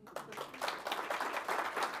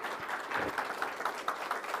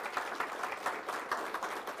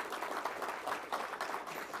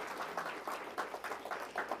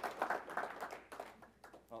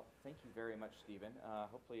 Thank you very much, Stephen.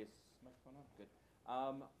 Hopefully it's microphone on. Good.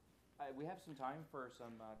 We have some time for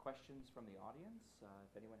some questions from the audience.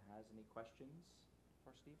 If anyone has any questions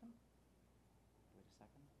for Stephen. Wait a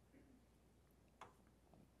second.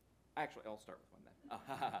 Actually, I'll start with one then,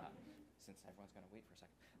 since everyone's going to wait for a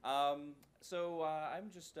second. So I'm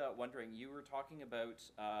just wondering, you were talking about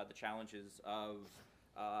the challenges of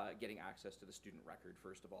getting access to the student record,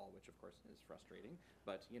 first of all, which of course is frustrating,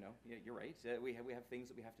 but you know, you're right. We have things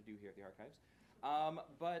that we have to do here at the archives.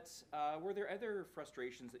 But were there other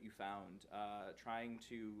frustrations that you found trying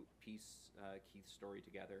to piece Keith's story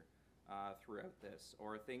together throughout this,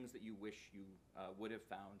 or things that you wish you would have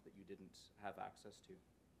found that you didn't have access to?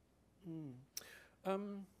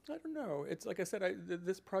 I don't know. It's like I said,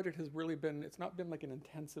 this project has really been, it's not been like an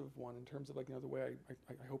intensive one in terms of like, you know, the way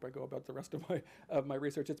I hope I go about the rest of my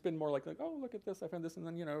research. It's been more like, oh, look at this, I found this, and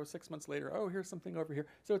then, you know, 6 months later, oh, here's something over here.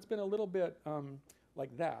 So it's been a little bit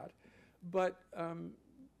like that. But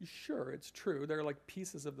sure, it's true. There are like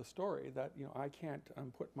pieces of the story that, you know, I can't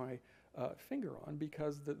put my finger on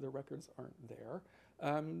because the records aren't there.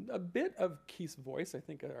 A bit of Keith's voice, I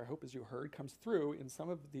think, I hope as you heard, comes through in some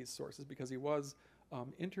of these sources because he was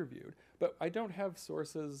interviewed. But I don't have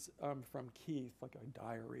sources from Keith, like a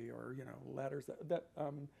diary or, you know, letters that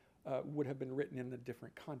would have been written in a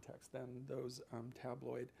different context than those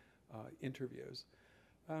tabloid interviews.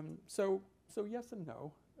 So yes and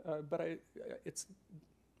no, but I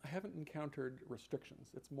haven't encountered restrictions.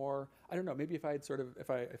 It's more, I don't know, maybe if I had if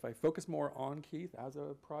I focus more on Keith as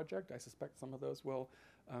a project, I suspect some of those will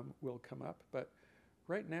come up. But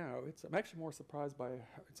right now, I'm actually more surprised by,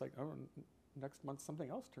 it's like, oh, next month something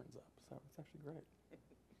else turns up. So it's actually great.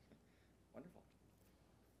 Wonderful.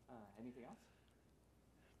 Anything else?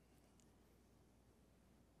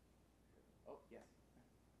 Oh, yes.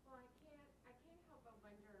 Well, I can't help but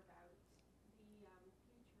wonder about the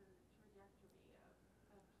future trajectory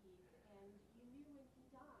of Keith. And you knew when he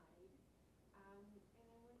died, and I'm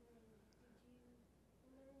wondering, did you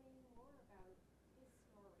learn any more about his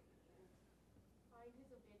story and find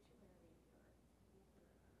his obituary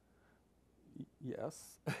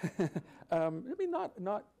Yes. I mean, not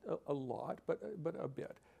a lot, but a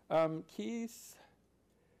bit. Keith,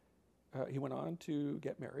 he went on to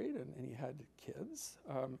get married, and he had kids,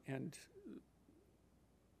 and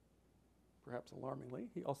perhaps alarmingly,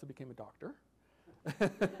 he also became a doctor.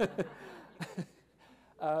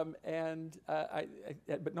 But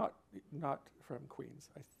not from Queen's.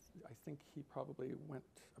 I think he probably went,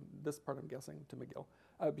 this part I'm guessing, to McGill,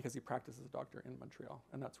 because he practiced as a doctor in Montreal,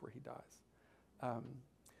 and that's where he dies.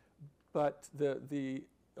 But the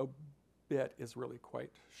obit is really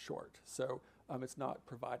quite short, so it's not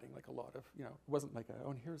providing like a lot of, you know, it wasn't like, oh,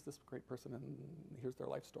 and here's this great person and here's their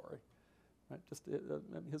life story. Right? Just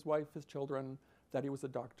his wife, his children, that he was a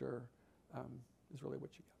doctor is really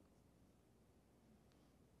what you get.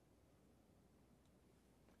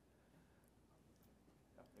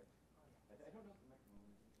 I don't know if the microphone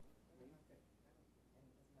is.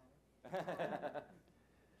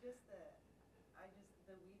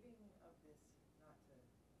 The weaving of this, not to, just not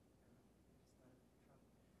Trump,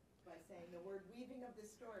 by saying the word weaving of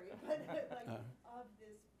this story, but like of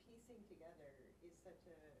this piecing together is such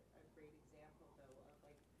a great example, though, of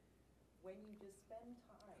like when you just spend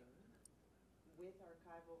time with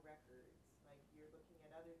archival records, like you're looking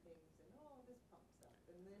at other things and this pops up,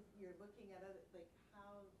 and then you're looking at other, like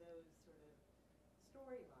how those sort of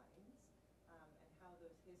storylines and how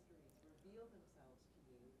those histories reveal themselves to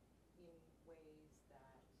you in ways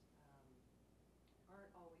that aren't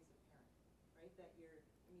always apparent, right? That you're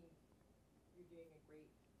doing a great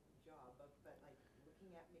job of, but like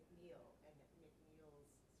looking at McNeil and McNeil's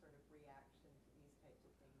sort of reaction to these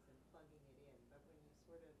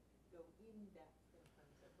sort of go in depth in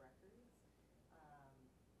terms of records,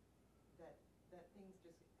 that things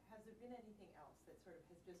just, has there been anything else that sort of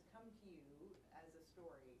has just come to you as a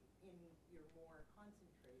story in your more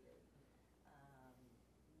concentrated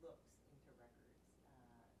looks into records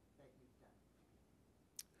that you've done?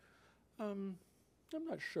 I'm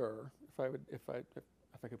not sure if I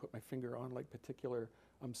could put my finger on like particular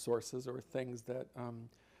sources or things that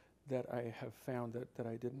that I have found that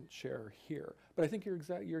I didn't share here. But I think you're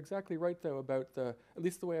exactly right though about at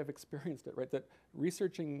least the way I've experienced it, right? That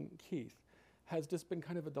researching Keith has just been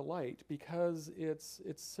kind of a delight because it's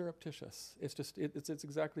surreptitious. It's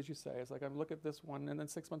exactly as you say. It's like I look at this one, and then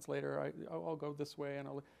 6 months later, I'll go this way, and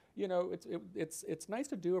it's nice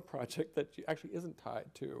to do a project that actually isn't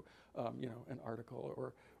tied to an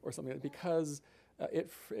article or something like that, because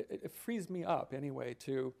it frees me up anyway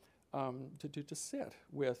to sit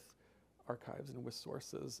with archives and with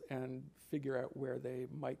sources and figure out where they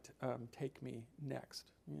might take me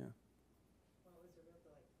next. Yeah. Well, it was a real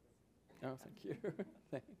delight to listen. Oh, thank you.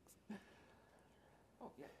 Thanks.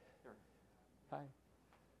 Oh, yeah, sure. Hi.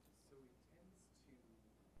 So it tends to,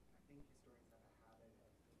 I think historians have a habit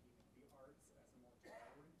of thinking of the arts as a more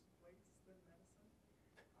tolerant place than medicine.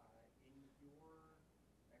 In your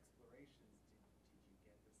explorations, did you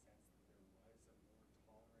get the sense that there was a more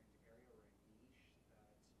tolerant area or a niche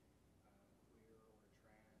that queer or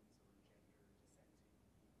trans or gender dissenting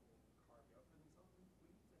people carved out for themselves in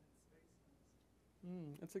Queens and its spaces?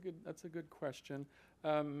 That's a good question.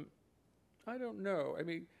 I don't know. I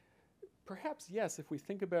mean, perhaps yes, if we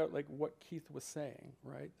think about like what Keith was saying,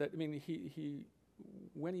 right? That I mean, he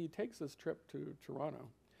when he takes his trip to Toronto,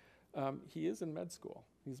 he is in med school.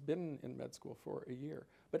 He's been in med school for a year.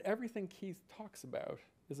 But everything Keith talks about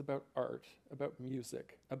is about art, about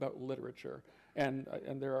music, about literature. And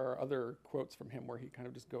there are other quotes from him where he kind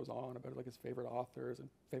of just goes on about like his favorite authors and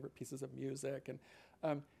favorite pieces of music.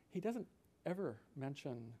 And he doesn't ever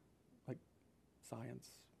mention like science,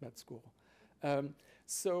 med school.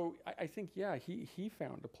 So I think, yeah, he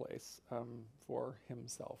found a place for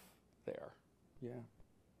himself there. Yeah.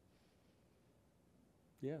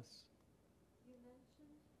 Yes. You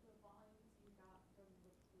mentioned the volumes you got from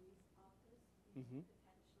the police office Mm-hmm. being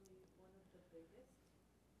potentially one of the biggest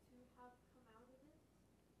to have come out of it.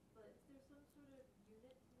 But is there some sort of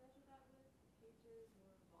unit to measure that with, pages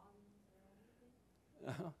or volumes or anything?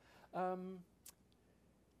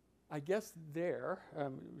 I guess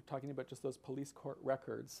talking about just those police court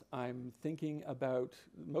records, I'm thinking about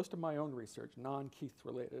most of my own research, non-Keith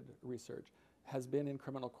related research, has been in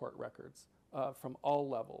criminal court records from all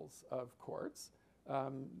levels of courts,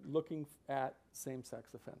 looking at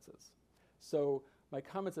same-sex offenses. So my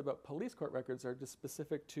comments about police court records are just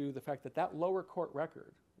specific to the fact that that lower court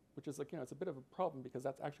record, which is like, it's a bit of a problem because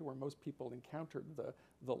that's actually where most people encountered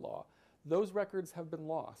the law. Those records have been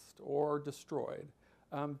lost or destroyed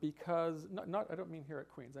because, I don't mean here at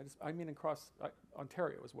Queen's, I mean across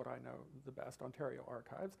Ontario is what I know the best, Ontario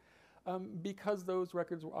archives, because those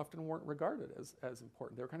records often weren't regarded as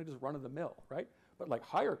important. They were kind of just run-of-the-mill, right? But like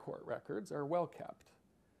higher court records are well kept.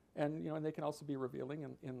 And and they can also be revealing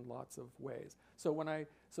in lots of ways. So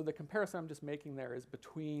the comparison I'm just making there is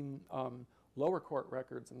between lower court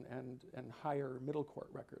records and higher middle court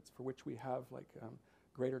records, for which we have like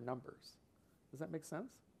greater numbers. Does that make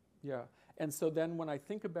sense? Yeah. And so then when I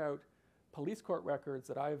think about police court records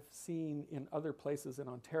that I've seen in other places in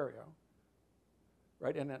Ontario,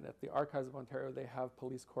 right? And at the Archives of Ontario, they have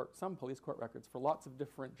some police court records for lots of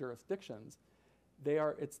different jurisdictions.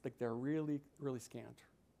 It's like they're really, really scant,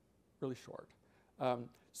 really short.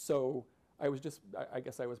 So I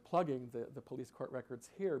guess I was plugging the police court records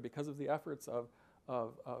here because of the efforts of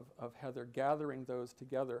Heather gathering those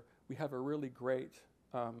together. We have a really great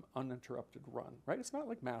uninterrupted run, right? It's not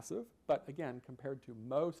like massive, but again, compared to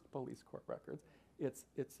most police court records, it's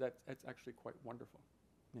actually quite wonderful.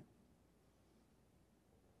 Yeah.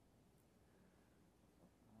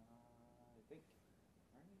 I think,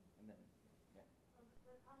 Marnie, and then, yeah.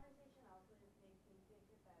 The conversation also just makes me think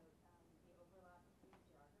about the overlap between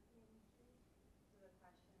geography and history. So the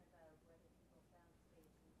question about whether people found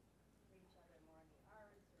spaces for each other more in the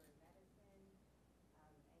arts or in medicine,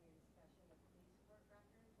 and your discussion of police court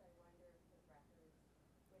records, I wonder if the records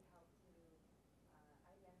would help to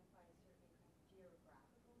identify certain kind of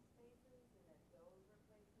geographical spaces, and that those were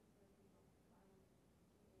places where people found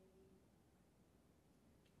community.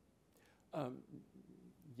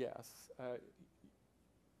 Yes.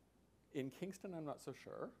 In Kingston, I'm not so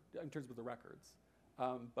sure in terms of the records.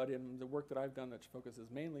 But in the work that I've done that focuses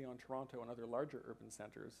mainly on Toronto and other larger urban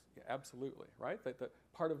centers, yeah, absolutely, right? That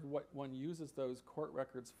part of what one uses those court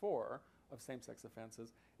records for of same-sex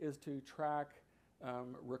offenses is to track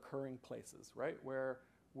recurring places, right? Where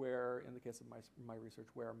in the case of my research,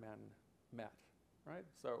 where men met, right?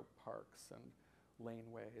 So parks and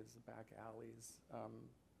laneways, back alleys,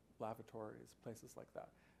 lavatories, places like that.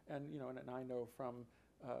 And and I know from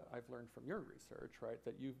I've learned from your research, right,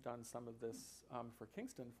 that you've done some of this for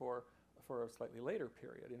Kingston for a slightly later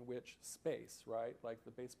period in which space, right, like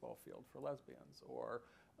the baseball field for lesbians or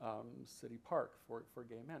City Park for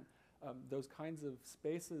gay men, those kinds of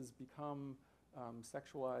spaces become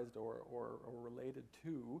sexualized or related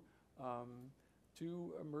to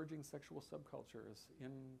emerging sexual subcultures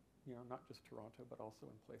in not just Toronto but also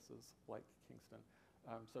in places like Kingston.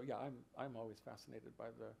 So yeah, I'm always fascinated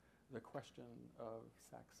by the question of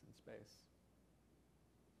sex in space.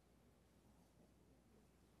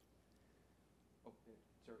 Oh, sorry.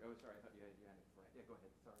 Oh, sorry. I thought you had your hand up before. Yeah, go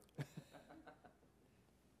ahead. Sorry.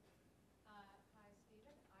 Hi,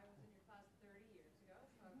 Stephen. I was in your class 30 years ago,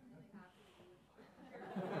 so I'm really happy to be here.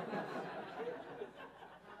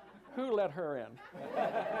 Who let her in? So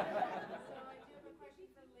I do have a question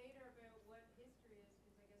for later about what history is,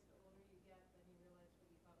 because I guess the older you get, then you realize what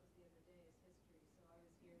you thought was the other day is history. So I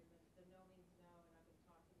was here in the no means no, and I've been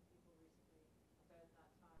talking to people recently about that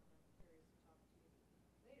time, and I'm curious to talk to you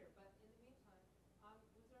later. But in the meantime,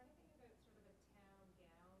 was there anything about sort of a town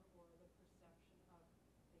gown or the perception of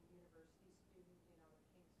a university student, in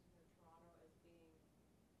Kingston or Toronto as being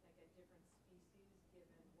like a different species,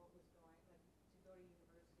 given what was going, like to go to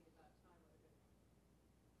university at that time would have been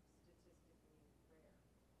statistically rare.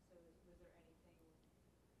 So was there anything in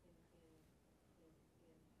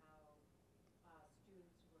how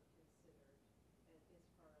students were considered as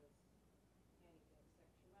far as anything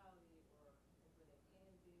sexuality, or were they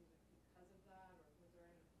pansies because of that, or was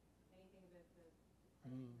there anything about the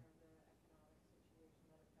depression or the economic situation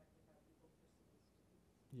that affected how people perceived students?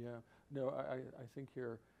 Yeah, no, I think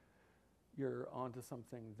you're onto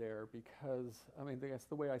something there, because I mean, I guess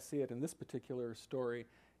the way I see it in this particular story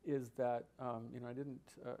is that I didn't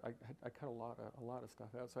I cut a lot of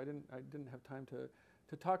stuff out, so I didn't have time to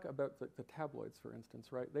talk about the tabloids, for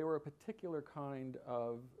instance, right? They were a particular kind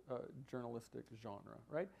of journalistic genre,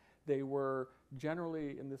 right? They were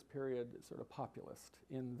generally in this period sort of populist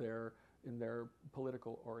in their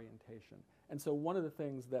political orientation, and so one of the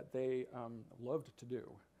things that they loved to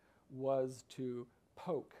do was to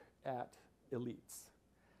poke at elites.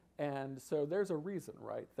 And so there's a reason,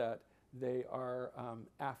 right, that they are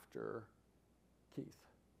after Keith.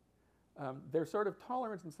 They're sort of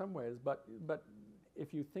tolerant in some ways, but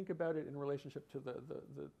if you think about it in relationship to the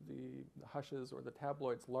Hushes or the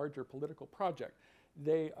tabloids' larger political project,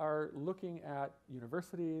 they are looking at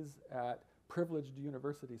universities, at privileged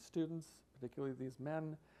university students, particularly these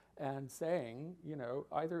men, and saying,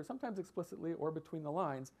 either sometimes explicitly or between the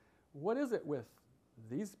lines, what is it with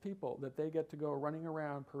these people that they get to go running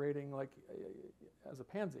around parading like as a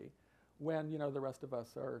pansy when the rest of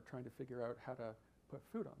us are trying to figure out how to put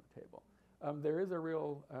food on the table? There is a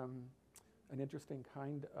real an interesting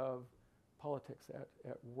kind of politics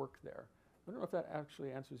at work there. I don't know if that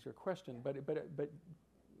actually answers your question, but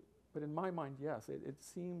in my mind, yes, it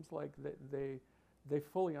seems like they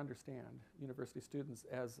fully understand university students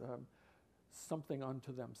as something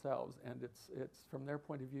unto themselves, and it's from their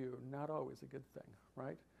point of view not always a good thing,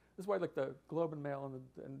 right? This is why like the Globe and Mail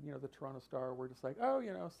and the Toronto Star were just like, oh,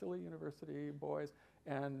 silly university boys,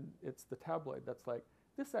 and it's the tabloid that's like,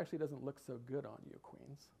 this actually doesn't look so good on you,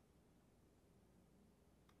 Queens.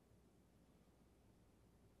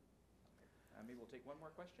 Maybe we'll take one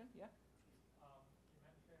more question. Yeah. You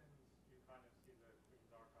mentioned you kind of see the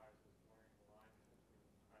Queen's Archives as blurring the lines between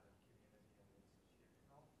kind of community and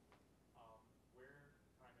institutional. Where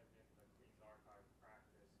kind of in the Queen's Archive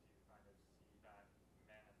practice do you kind of see that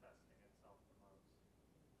manifesting itself the most?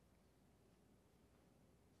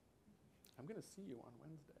 I'm going to see you on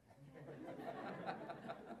Wednesday.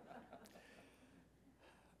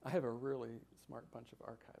 I have a really smart bunch of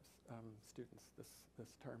archives students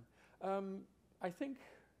this term. I think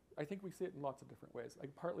we see it in lots of different ways.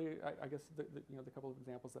 Like partly, I guess the couple of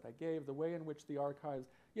examples that I gave, the way in which the archives,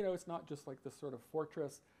 it's not just like this sort of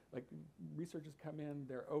fortress. Like researchers come in,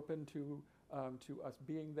 they're open to us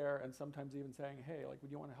being there, and sometimes even saying, hey, like, would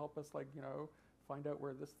you want to help us, like, find out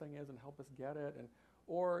where this thing is and help us get it?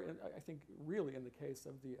 Or I think really in the case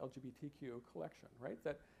of the LGBTQ collection, right?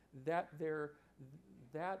 That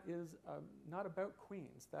is not about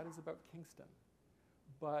Queens, that is about Kingston.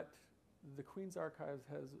 But the Queen's Archives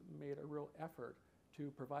has made a real effort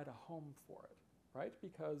to provide a home for it. right?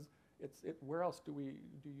 Because where else do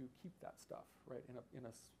you keep that stuff, right? In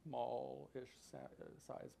a small-ish size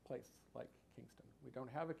place like Kingston, we don't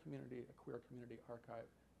have a queer community archive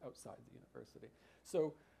outside the university.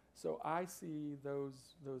 So I see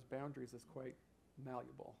those boundaries as quite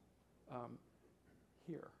malleable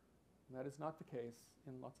here. And that is not the case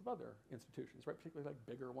in lots of other institutions, right? Particularly like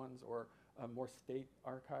bigger ones or more state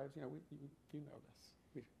archives. You know, you know this.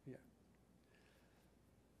 Yeah.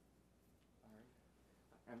 All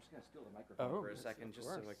right. I'm just going to steal the microphone for a yes, second, of just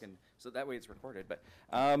so I course. can, so that way it's recorded. But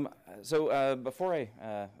before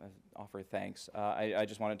I offer thanks, I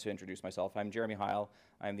just wanted to introduce myself. I'm Jeremy Heil.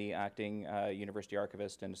 I'm the acting university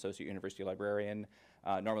archivist and associate university librarian.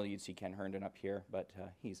 Normally you'd see Ken Herndon up here, but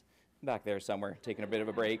he's back there somewhere taking a bit of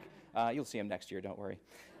a break. You'll see him next year, don't worry.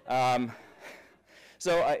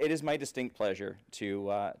 So it is my distinct pleasure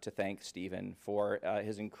to thank Stephen for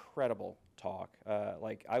his incredible talk.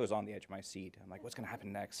 Like, I was on the edge of my seat. I'm like, what's going to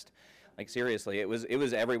happen next? Like, seriously, it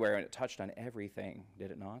was everywhere, and it touched on everything, did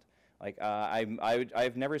it not? Like,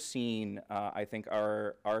 I've never seen, I think,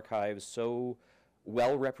 our archives so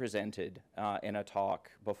well represented in a talk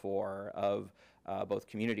before of both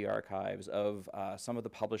community archives, of some of the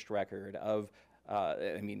published record, of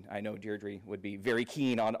I mean, I know Deirdre would be very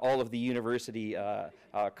keen on all of the university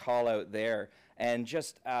call out there, and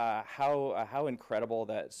just how incredible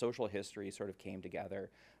that social history sort of came together.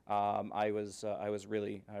 I was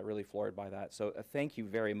really floored by that. So thank you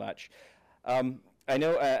very much. I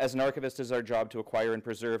know as an archivist, it is our job to acquire and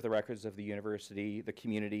preserve the records of the university, the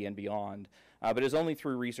community, and beyond. But it is only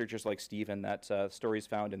through researchers like Stephen that stories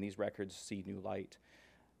found in these records see new light,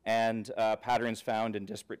 and patterns found in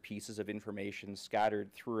disparate pieces of information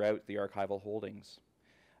scattered throughout the archival holdings.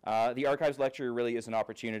 The Archives Lecture really is an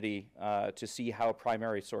opportunity to see how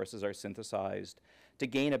primary sources are synthesized, to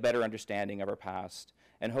gain a better understanding of our past,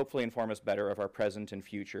 and hopefully inform us better of our present and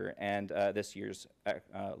future, and this year's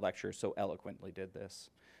lecture so eloquently did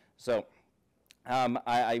this. So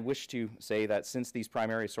I wish to say that since these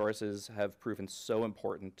primary sources have proven so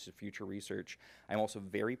important to future research, I'm also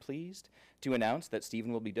very pleased to announce that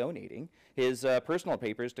Stephen will be donating his personal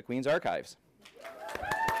papers to Queen's Archives.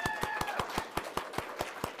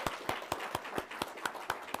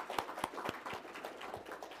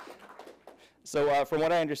 So from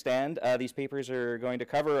what I understand, these papers are going to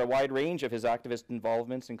cover a wide range of his activist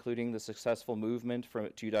involvements, including the successful movement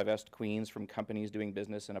to divest Queens from companies doing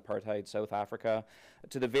business in apartheid South Africa,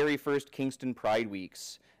 to the very first Kingston Pride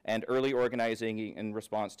Weeks, and early organizing in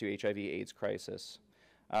response to HIV/AIDS crisis.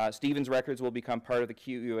 Stephen's records will become part of the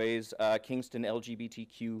QUA's Kingston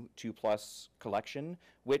LGBTQ2+ collection,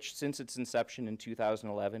 which since its inception in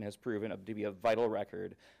 2011 has proven to be a vital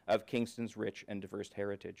record of Kingston's rich and diverse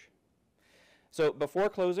heritage. So before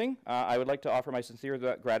closing, I would like to offer my sincere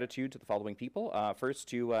gratitude to the following people. First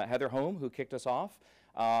to Heather Home, who kicked us off,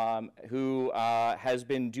 who has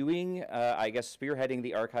been doing, I guess, spearheading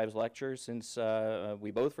the Archives Lecture since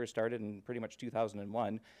we both first started in pretty much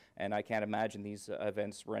 2001, and I can't imagine these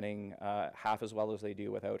events running half as well as they do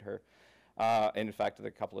without her. And in fact,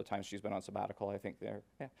 the couple of times she's been on sabbatical, I think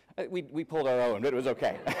we pulled our own, but it was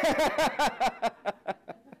okay.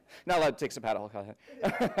 Not allowed to take sabbatical.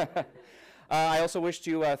 I also wish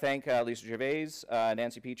to thank Lisa Gervais,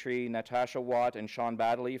 Nancy Petrie, Natasha Watt, and Sean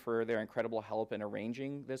Baddeley for their incredible help in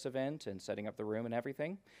arranging this event and setting up the room and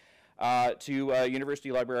everything. To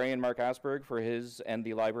University Librarian Mark Asberg for his and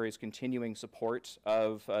the library's continuing support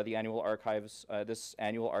of the annual archives, this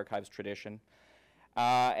annual archives tradition.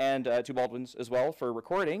 And to Baldwin's as well for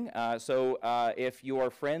recording. So if your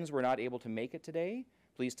friends were not able to make it today,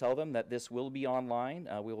 please tell them that this will be online.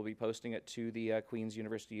 We will be posting it to the Queen's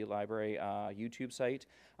University Library YouTube site.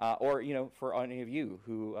 Or, you know, for any of you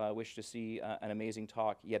who wish to see an amazing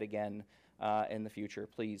talk yet again in the future,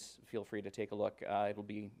 please feel free to take a look. It'll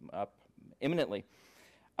be up imminently.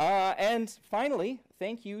 And finally,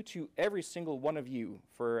 thank you to every single one of you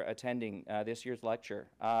for attending this year's lecture.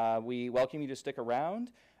 We welcome you to stick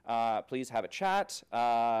around. Please have a chat,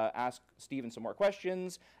 ask Stephen some more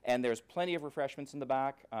questions, and there's plenty of refreshments in the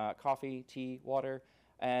back, coffee, tea, water,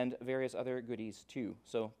 and various other goodies too.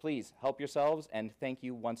 So please help yourselves, and thank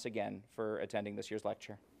you once again for attending this year's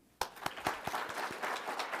lecture.